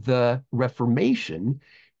in the Reformation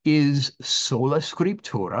is sola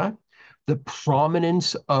scriptura, the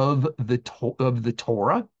prominence of the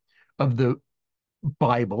Torah, of the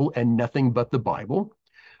Bible and nothing but the Bible,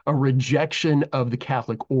 a rejection of the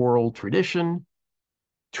Catholic oral tradition,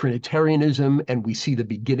 Trinitarianism, and we see the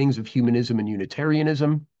beginnings of humanism and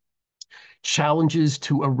Unitarianism, challenges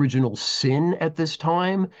to original sin at this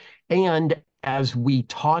time, and as we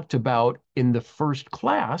talked about in the first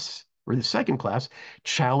class, or the second class,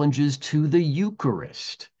 challenges to the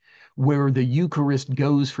Eucharist, where the Eucharist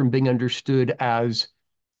goes from being understood as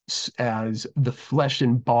the flesh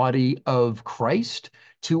and body of Christ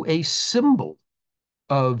to a symbol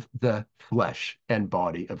of the flesh and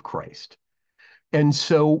body of Christ. And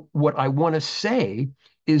so what I want to say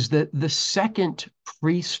is that the second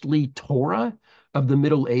priestly Torah of the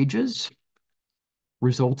Middle Ages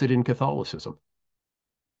resulted in Catholicism.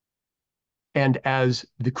 And as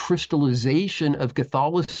the crystallization of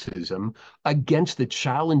Catholicism against the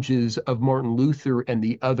challenges of Martin Luther and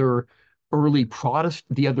the other early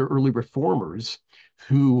reformers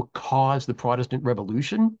who caused the Protestant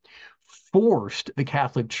Revolution, forced the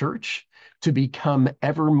Catholic Church to become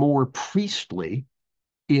ever more priestly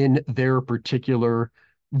in their particular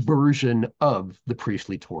version of the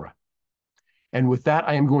priestly Torah. And with that,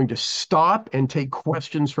 I am going to stop and take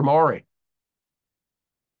questions from Ari.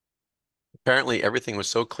 Apparently, everything was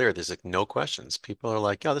so clear. There's like no questions. People are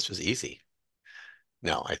like, "Oh, this was easy."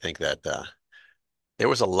 No, I think that there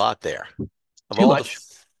was a lot there. Of Too all the much.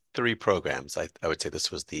 three programs, I would say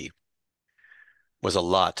this was a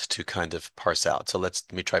lot to kind of parse out. So let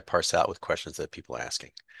me try parse out with questions that people are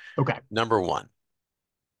asking. Okay. Number one,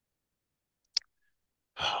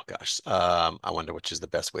 oh gosh, I wonder which is the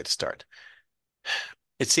best way to start.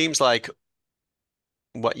 It seems like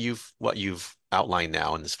what you've outlined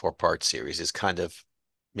now in this four-part series is kind of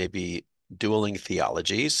maybe dueling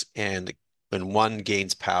theologies, and when one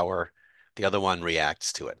gains power, the other one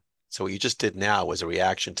reacts to it. So what you just did now was a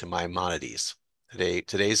reaction to Maimonides.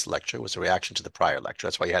 Today's lecture was a reaction to the prior lecture.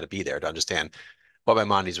 That's why you had to be there to understand what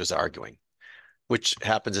Maimonides was arguing, which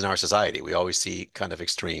happens in our society. We always see kind of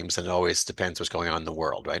extremes, and it always depends what's going on in the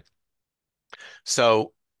world, right?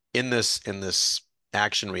 So in this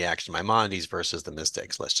action reaction, Maimonides versus the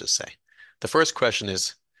mystics, let's just say. The first question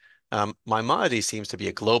is, Maimonides seems to be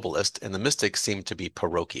a globalist, and the mystics seem to be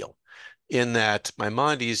parochial. In that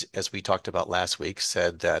Maimonides, as we talked about last week,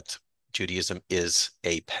 said that Judaism is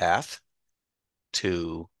a path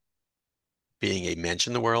to being a mensch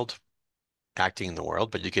in the world, acting in the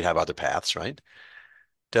world, but you could have other paths, right?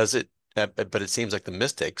 Does it? But it seems like the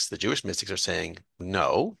mystics, the Jewish mystics, are saying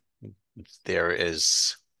no. There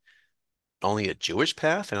is only a Jewish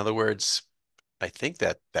path. In other words, I think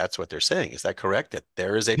that that's what they're saying. Is that correct? That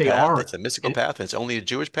there is a They path, are. it's a mystical And path, and it's only a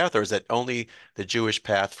Jewish path, or is that only the Jewish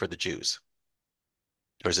path for the Jews?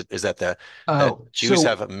 Or is that the that oh, Jews so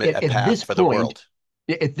have a at path this for the point, world?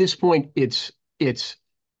 it's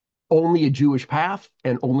only a Jewish path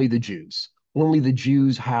and only the Jews. Only the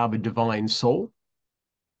Jews have a divine soul.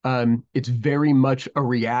 It's very much a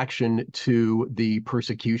reaction to the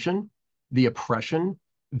persecution, the oppression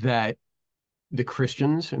that the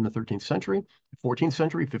Christians in the 13th century, 14th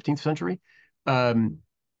century, 15th century um,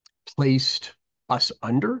 placed us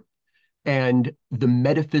under, and the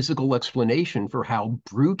metaphysical explanation for how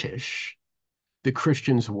brutish the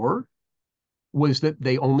Christians were was that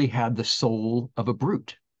they only had the soul of a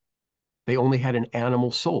brute. They only had an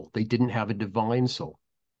animal soul. They didn't have a divine soul.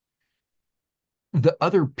 The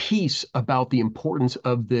other piece about the importance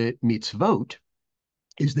of the mitzvot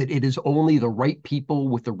is that it is only the right people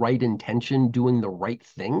with the right intention doing the right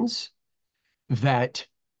things that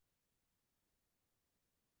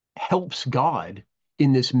helps God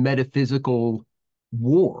in this metaphysical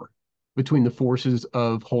war between the forces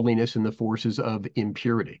of holiness and the forces of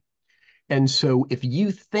impurity. And so if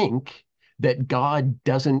you think that God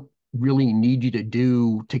doesn't really need you to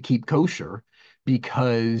do to keep kosher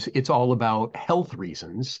because it's all about health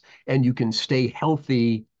reasons and you can stay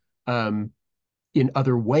healthy um, in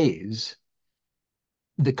other ways,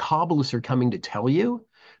 the Kabbalists are coming to tell you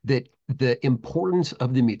that the importance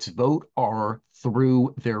of the mitzvot are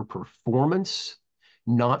through their performance,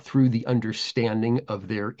 not through the understanding of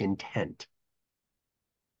their intent.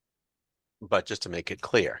 But just to make it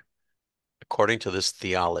clear, according to this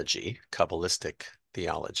theology, Kabbalistic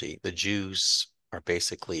theology, the Jews are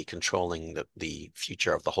basically controlling the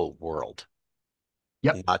future of the whole world.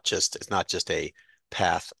 Yep. It's not just a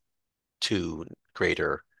path to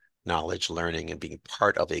greater knowledge, learning, and being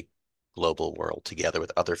part of a global world together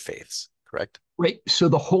with other faiths, correct? Right. So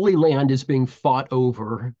the Holy Land is being fought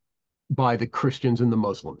over by the Christians and the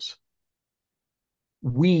Muslims.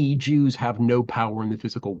 We Jews have no power in the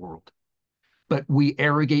physical world, but we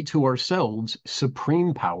arrogate to ourselves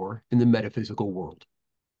supreme power in the metaphysical world.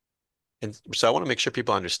 And so I want to make sure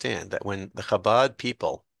people understand that when the Chabad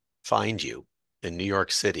people find you in New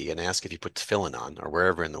York City and ask if you put tefillin on or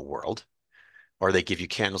wherever in the world, or they give you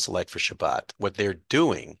candles to light for Shabbat, what they're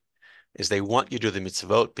doing is they want you to do the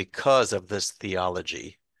mitzvot because of this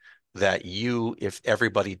theology that you, if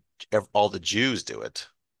all the Jews do it,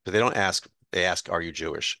 but they don't ask, they ask, are you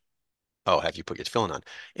Jewish? Oh, have you put your tefillin on?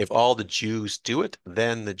 If all the Jews do it,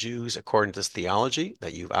 then the Jews, according to this theology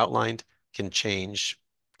that you've outlined, can change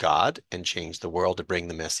God and change the world to bring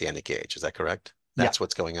the Messianic age. Is that correct? Yeah. That's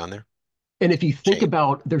what's going on there? And if you think Change.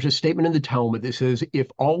 about, there's a statement in the Talmud that says, if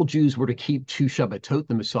all Jews were to keep two Shabbatot,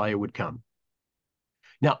 the Messiah would come.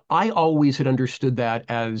 Now, I always had understood that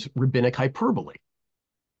as rabbinic hyperbole.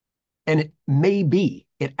 And it may be,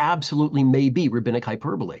 it absolutely may be rabbinic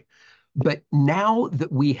hyperbole. But now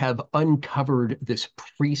that we have uncovered this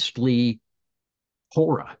priestly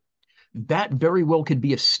Torah, that very well could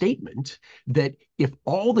be a statement that if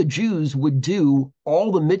all the Jews would do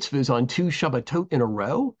all the mitzvahs on two Shabbatot in a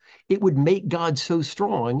row, it would make God so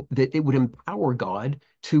strong that it would empower God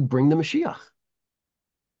to bring the Mashiach.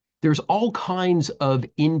 There's all kinds of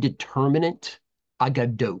indeterminate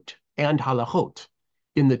agadot and halachot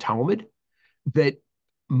in the Talmud that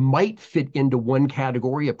might fit into one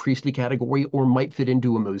category, a priestly category, or might fit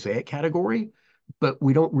into a Mosaic category, but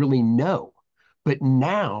we don't really know. But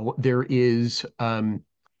now there is an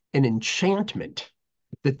enchantment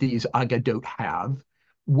that these agadot have,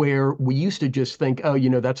 where we used to just think, oh,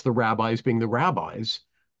 that's the rabbis being the rabbis.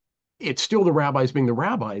 It's still the rabbis being the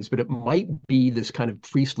rabbis, but it might be this kind of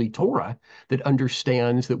priestly Torah that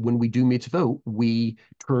understands that when we do mitzvot, we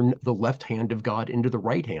turn the left hand of God into the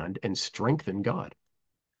right hand and strengthen God.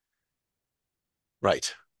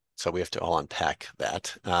 Right. So we have to all unpack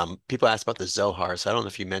that. People ask about the Zohar. So I don't know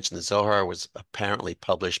if you mentioned the Zohar was apparently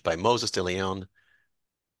published by Moses de Leon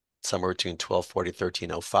somewhere between 1240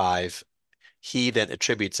 1305. He then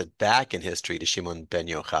attributes it back in history to Shimon ben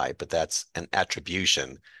Yochai, but that's an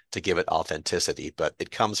attribution to give it authenticity. But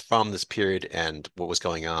it comes from this period and what was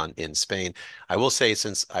going on in Spain. I will say,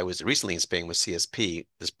 since I was recently in Spain with CSP,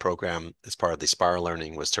 this program as part of the Spiral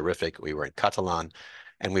Learning was terrific. We were in Catalan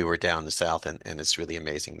and we were down the south, and it's really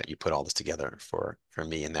amazing that you put all this together for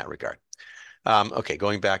me in that regard. Okay,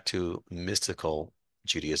 going back to mystical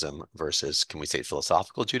Judaism versus, can we say,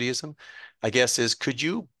 philosophical Judaism, I guess is, could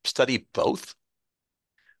you study both?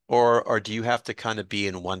 Or do you have to kind of be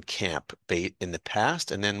in one camp in the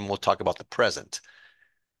past, and then we'll talk about the present?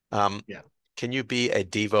 Um, Yeah. can you be a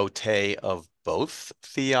devotee of both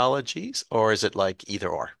theologies, or is it like either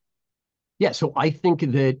or? Yeah. So I think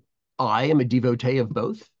that I am a devotee of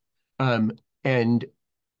both. Um, and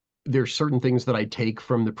there's certain things that I take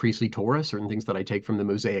from the priestly Torah, certain things that I take from the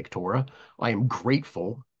Mosaic Torah. I am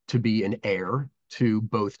grateful to be an heir to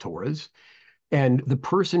both Torahs. And the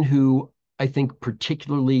person who I think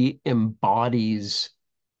particularly embodies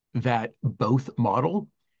that both model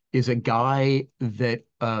is a guy that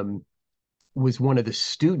was one of the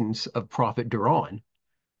students of Prophet Duran,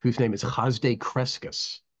 whose name is Hasde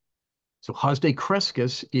Crescus. So Hasde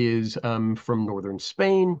Crescus is from northern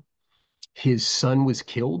Spain. His son was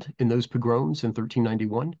killed in those pogroms in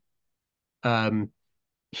 1391. Um,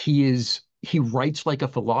 he writes like a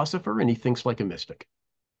philosopher and he thinks like a mystic.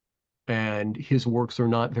 And his works are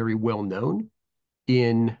not very well known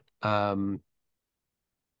in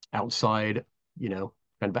outside, kind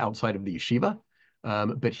of outside of the yeshiva.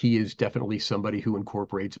 But he is definitely somebody who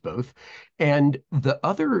incorporates both. And the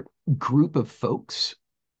other group of folks,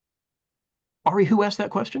 Ari, who asked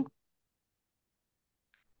that question?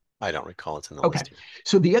 I don't recall, it's in the Okay. list here.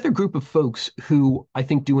 So the other group of folks who I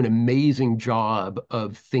think do an amazing job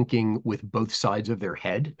of thinking with both sides of their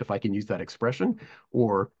head, if I can use that expression,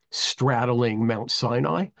 or straddling Mount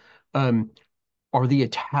Sinai, um, are the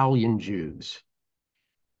Italian Jews.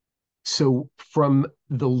 So from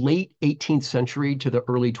the late 18th century to the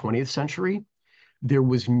early 20th century, there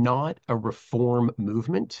was not a reform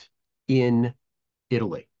movement in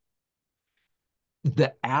Italy.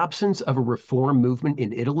 The absence of a reform movement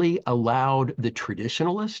in Italy allowed the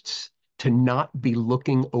traditionalists to not be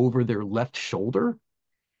looking over their left shoulder,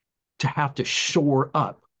 to have to shore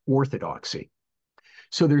up orthodoxy.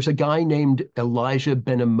 So there's a guy named Elijah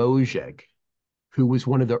Ben-Amojeg, who was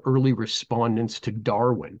one of the early respondents to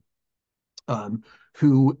Darwin, um,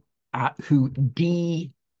 who who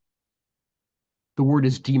de the word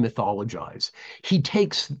is demythologize. He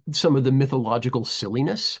takes some of the mythological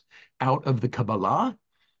silliness out of the Kabbalah,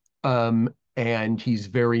 and he's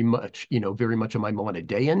very much a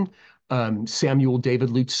Maimonidean. Samuel David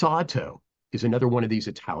Luzzatto is another one of these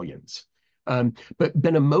Italians. But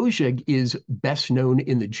Ben-Amojeg is best known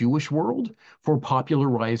in the Jewish world for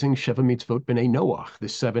popularizing Sheva Mitzvot B'nai Noach, the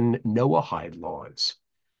seven Noahide laws.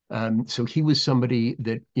 So he was somebody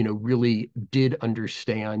that, really did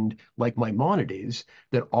understand, like Maimonides,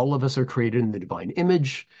 that all of us are created in the divine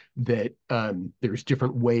image, that there's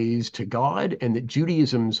different ways to God, and that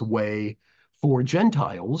Judaism's way for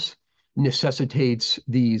Gentiles necessitates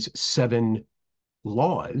these seven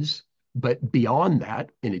laws. But beyond that,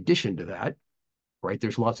 in addition to that, right,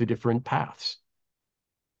 there's lots of different paths.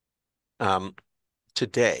 Um,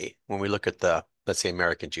 today, when we look at the, let's say,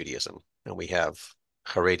 American Judaism, and we have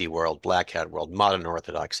Haredi world, Black Hat world, modern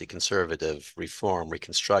Orthodoxy, conservative, Reform,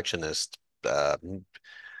 Reconstructionist, I mean,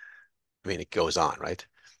 it goes on, right?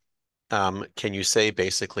 Can you say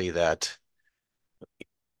basically that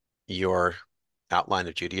your outline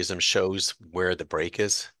of Judaism shows where the break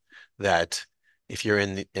is? That if you're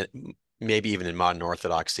maybe even in modern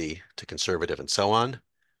Orthodoxy to conservative and so on,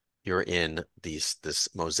 you're in this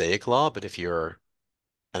Mosaic law, but if you're,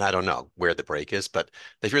 and I don't know where the break is, but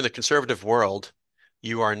if you're in the conservative world,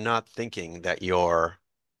 you are not thinking that your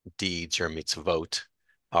deeds, your mitzvot,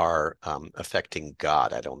 are affecting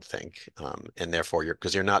God, I don't think. And therefore,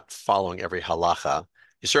 because you're not following every halacha,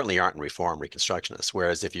 you certainly aren't in Reform Reconstructionists.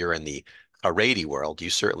 Whereas if you're in the Haredi world, you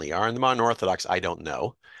certainly are. In the modern Orthodox, I don't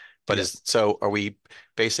know. But Yeah. so are we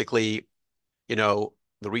basically, the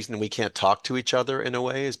reason we can't talk to each other in a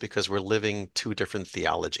way is because we're living two different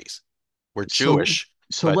theologies. We're So Jewish,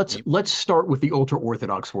 so but let's start with the ultra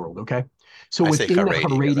Orthodox world, okay? So I say within the Haredi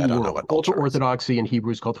because Haredi I don't know world, what ultra ultra is. Orthodoxy in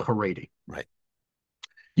Hebrew is called Haredi. Right.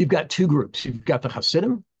 You've got two groups. You've got the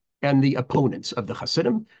Hasidim and the opponents of the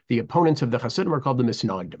Hasidim. The opponents of the Hasidim are called the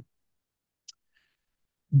Misnagdim.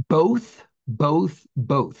 Both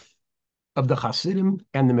of the Hasidim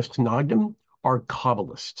and the Misnagdim are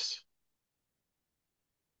Kabbalists.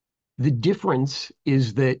 The difference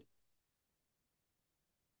is that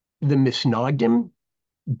the Misnagdim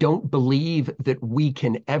don't believe that we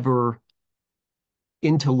can ever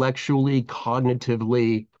intellectually,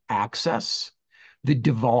 cognitively access the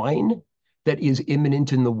divine that is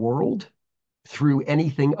immanent in the world through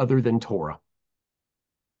anything other than Torah.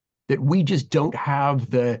 That we just don't have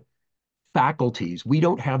the faculties, we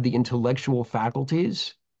don't have the intellectual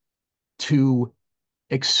faculties to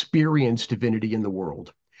experience divinity in the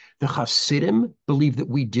world. The Hasidim believe that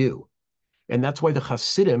we do. And that's why the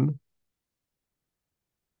Hasidim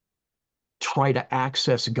try to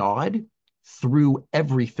access God through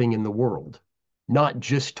everything in the world, not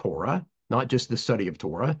just Torah, not just the study of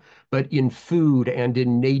Torah, but in food and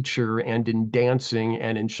in nature and in dancing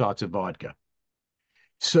and in shots of vodka.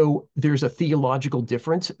 So there's a theological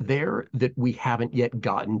difference there that we haven't yet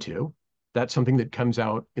gotten to. That's something that comes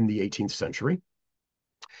out in the 18th century.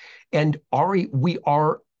 And Ari, we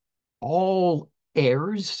are all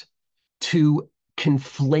heirs to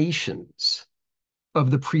conflations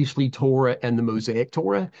of the priestly Torah and the Mosaic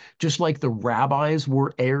Torah, just like the rabbis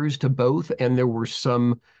were heirs to both, and there were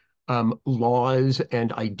some laws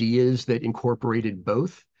and ideas that incorporated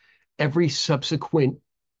both. Every subsequent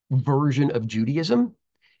version of Judaism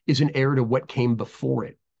is an heir to what came before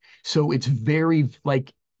it. So it's very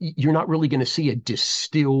like you're not really going to see a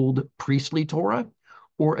distilled priestly Torah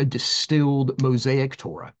or a distilled Mosaic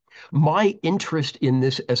Torah. My interest in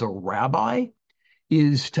this as a rabbi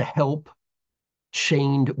is to help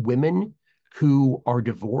chained women who are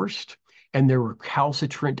divorced and their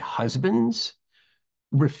recalcitrant husbands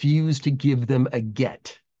refuse to give them a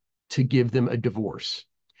get, to give them a divorce.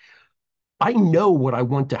 I know what I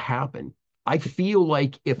want to happen. I feel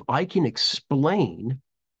like if I can explain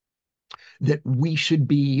that we should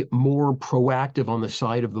be more proactive on the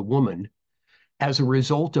side of the woman as a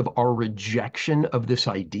result of our rejection of this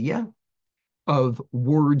idea of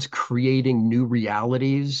words creating new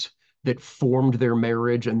realities that formed their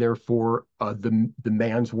marriage, and therefore the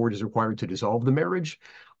man's word is required to dissolve the marriage.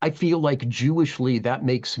 I feel like Jewishly that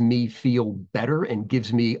makes me feel better and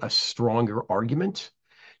gives me a stronger argument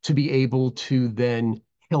to be able to then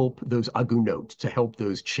help those agunot, to help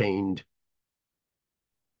those chained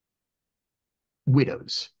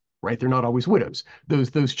widows, right? They're not always widows.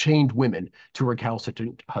 Those chained women to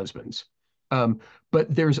recalcitrant husbands. Um,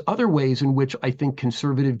 but there's other ways in which I think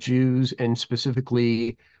conservative Jews and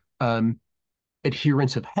specifically um,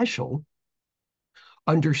 adherents of Heschel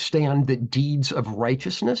understand that deeds of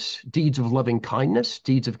righteousness, deeds of loving kindness,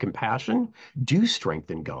 deeds of compassion do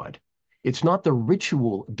strengthen God. It's not the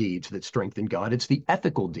ritual deeds that strengthen God, it's the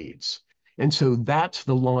ethical deeds. And so that's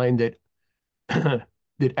the line that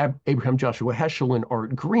that Abraham Joshua Heschel and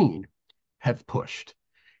Art Green have pushed.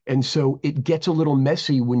 And so it gets a little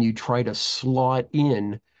messy when you try to slot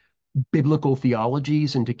in biblical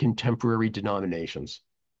theologies into contemporary denominations.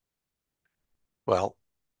 Well,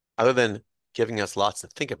 other than giving us lots to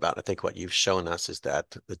think about, I think what you've shown us is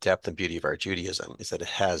that the depth and beauty of our Judaism is that it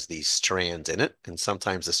has these strands in it, and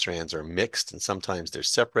sometimes the strands are mixed, and sometimes they're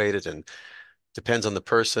separated, and depends on the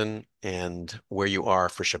person and where you are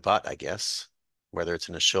for Shabbat, I guess. Whether it's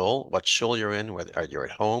in a shul, what shul you're in, whether you're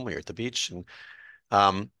at home or you're at the beach,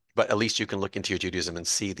 and but at least you can look into your Judaism and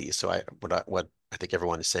see these. So what I think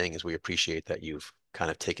everyone is saying is we appreciate that you've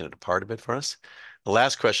kind of taken it apart a bit for us. The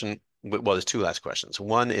last question, well, there's two last questions.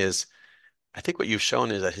 One is, I think what you've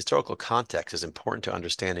shown is that historical context is important to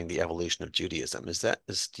understanding the evolution of Judaism.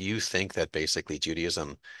 Do you think that basically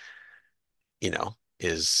Judaism,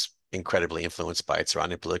 is incredibly influenced by its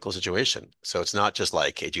surrounding political situation? So it's not just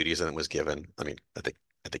like, hey, Judaism was given. I mean, I think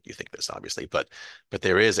you think this obviously, but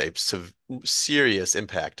there is a serious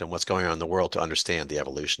impact on what's going on in the world to understand the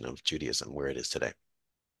evolution of Judaism where it is today.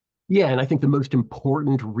 Yeah, and I think the most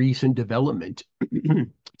important recent development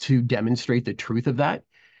to demonstrate the truth of that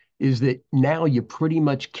is that now you pretty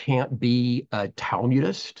much can't be a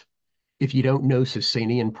Talmudist if you don't know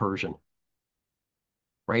Sasanian Persian,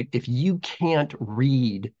 right? If you can't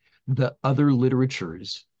read the other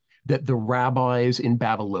literatures that the rabbis in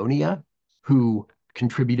Babylonia who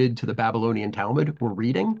contributed to the Babylonian Talmud were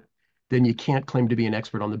reading, then you can't claim to be an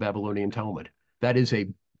expert on the Babylonian Talmud. That is a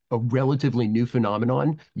relatively new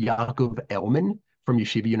phenomenon. Yaakov Elman from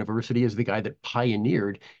Yeshiva University is the guy that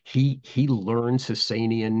pioneered. He learned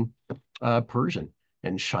Sasanian Persian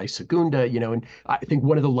and Shai Secunda, and I think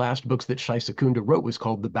one of the last books that Shai Secunda wrote was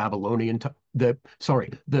called the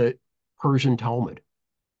Persian Talmud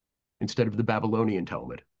instead of the Babylonian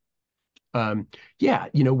Talmud. Yeah,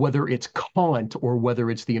 whether it's Kant or whether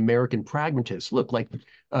it's the American pragmatists, look, like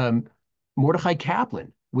Mordecai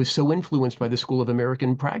Kaplan was so influenced by the school of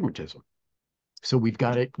American pragmatism. So we've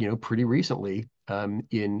got it, pretty recently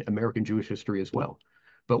in American Jewish history as well.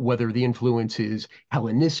 But whether the influence is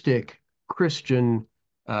Hellenistic, Christian,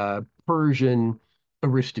 Persian,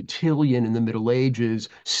 Aristotelian in the Middle Ages,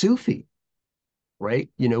 Sufi, right?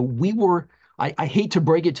 I hate to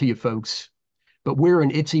break it to you folks, but we're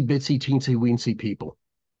an itsy bitsy teensy weensy people.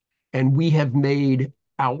 And we have made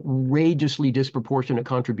outrageously disproportionate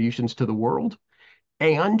contributions to the world.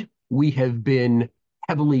 And we have been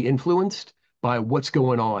heavily influenced by what's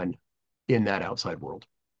going on in that outside world,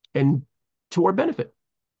 and to our benefit.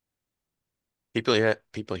 People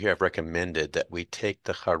here have recommended that we take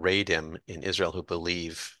the Haredim in Israel who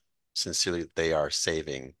believe sincerely that they are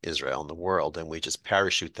saving Israel and the world, and we just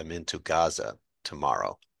parachute them into Gaza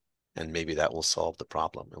tomorrow, and maybe that will solve the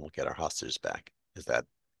problem, and we'll get our hostages back. Is that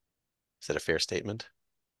a fair statement?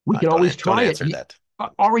 We can always try don't it. answer that.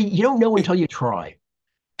 Ari, you don't know until you try.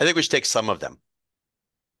 I think we should take some of them.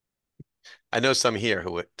 I know some here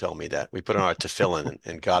who told me that we put on our tefillin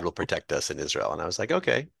and God will protect us in Israel. And I was like,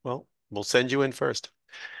 okay, well, we'll send you in first.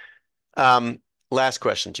 Last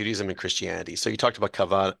question, Judaism and Christianity. So you talked about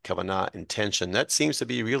kavanah, intention. That seems to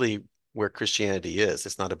be really where Christianity is.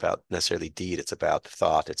 It's not about necessarily deed. It's about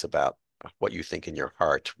thought. It's about what you think in your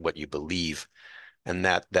heart, what you believe. And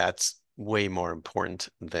that's way more important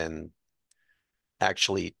than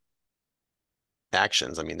actually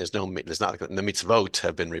actions. I mean, there's not the mitzvot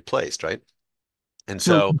have been replaced, right? And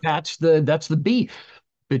so that's the beef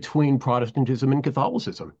between Protestantism and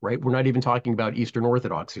Catholicism, right? We're not even talking about Eastern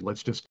Orthodoxy. Let's just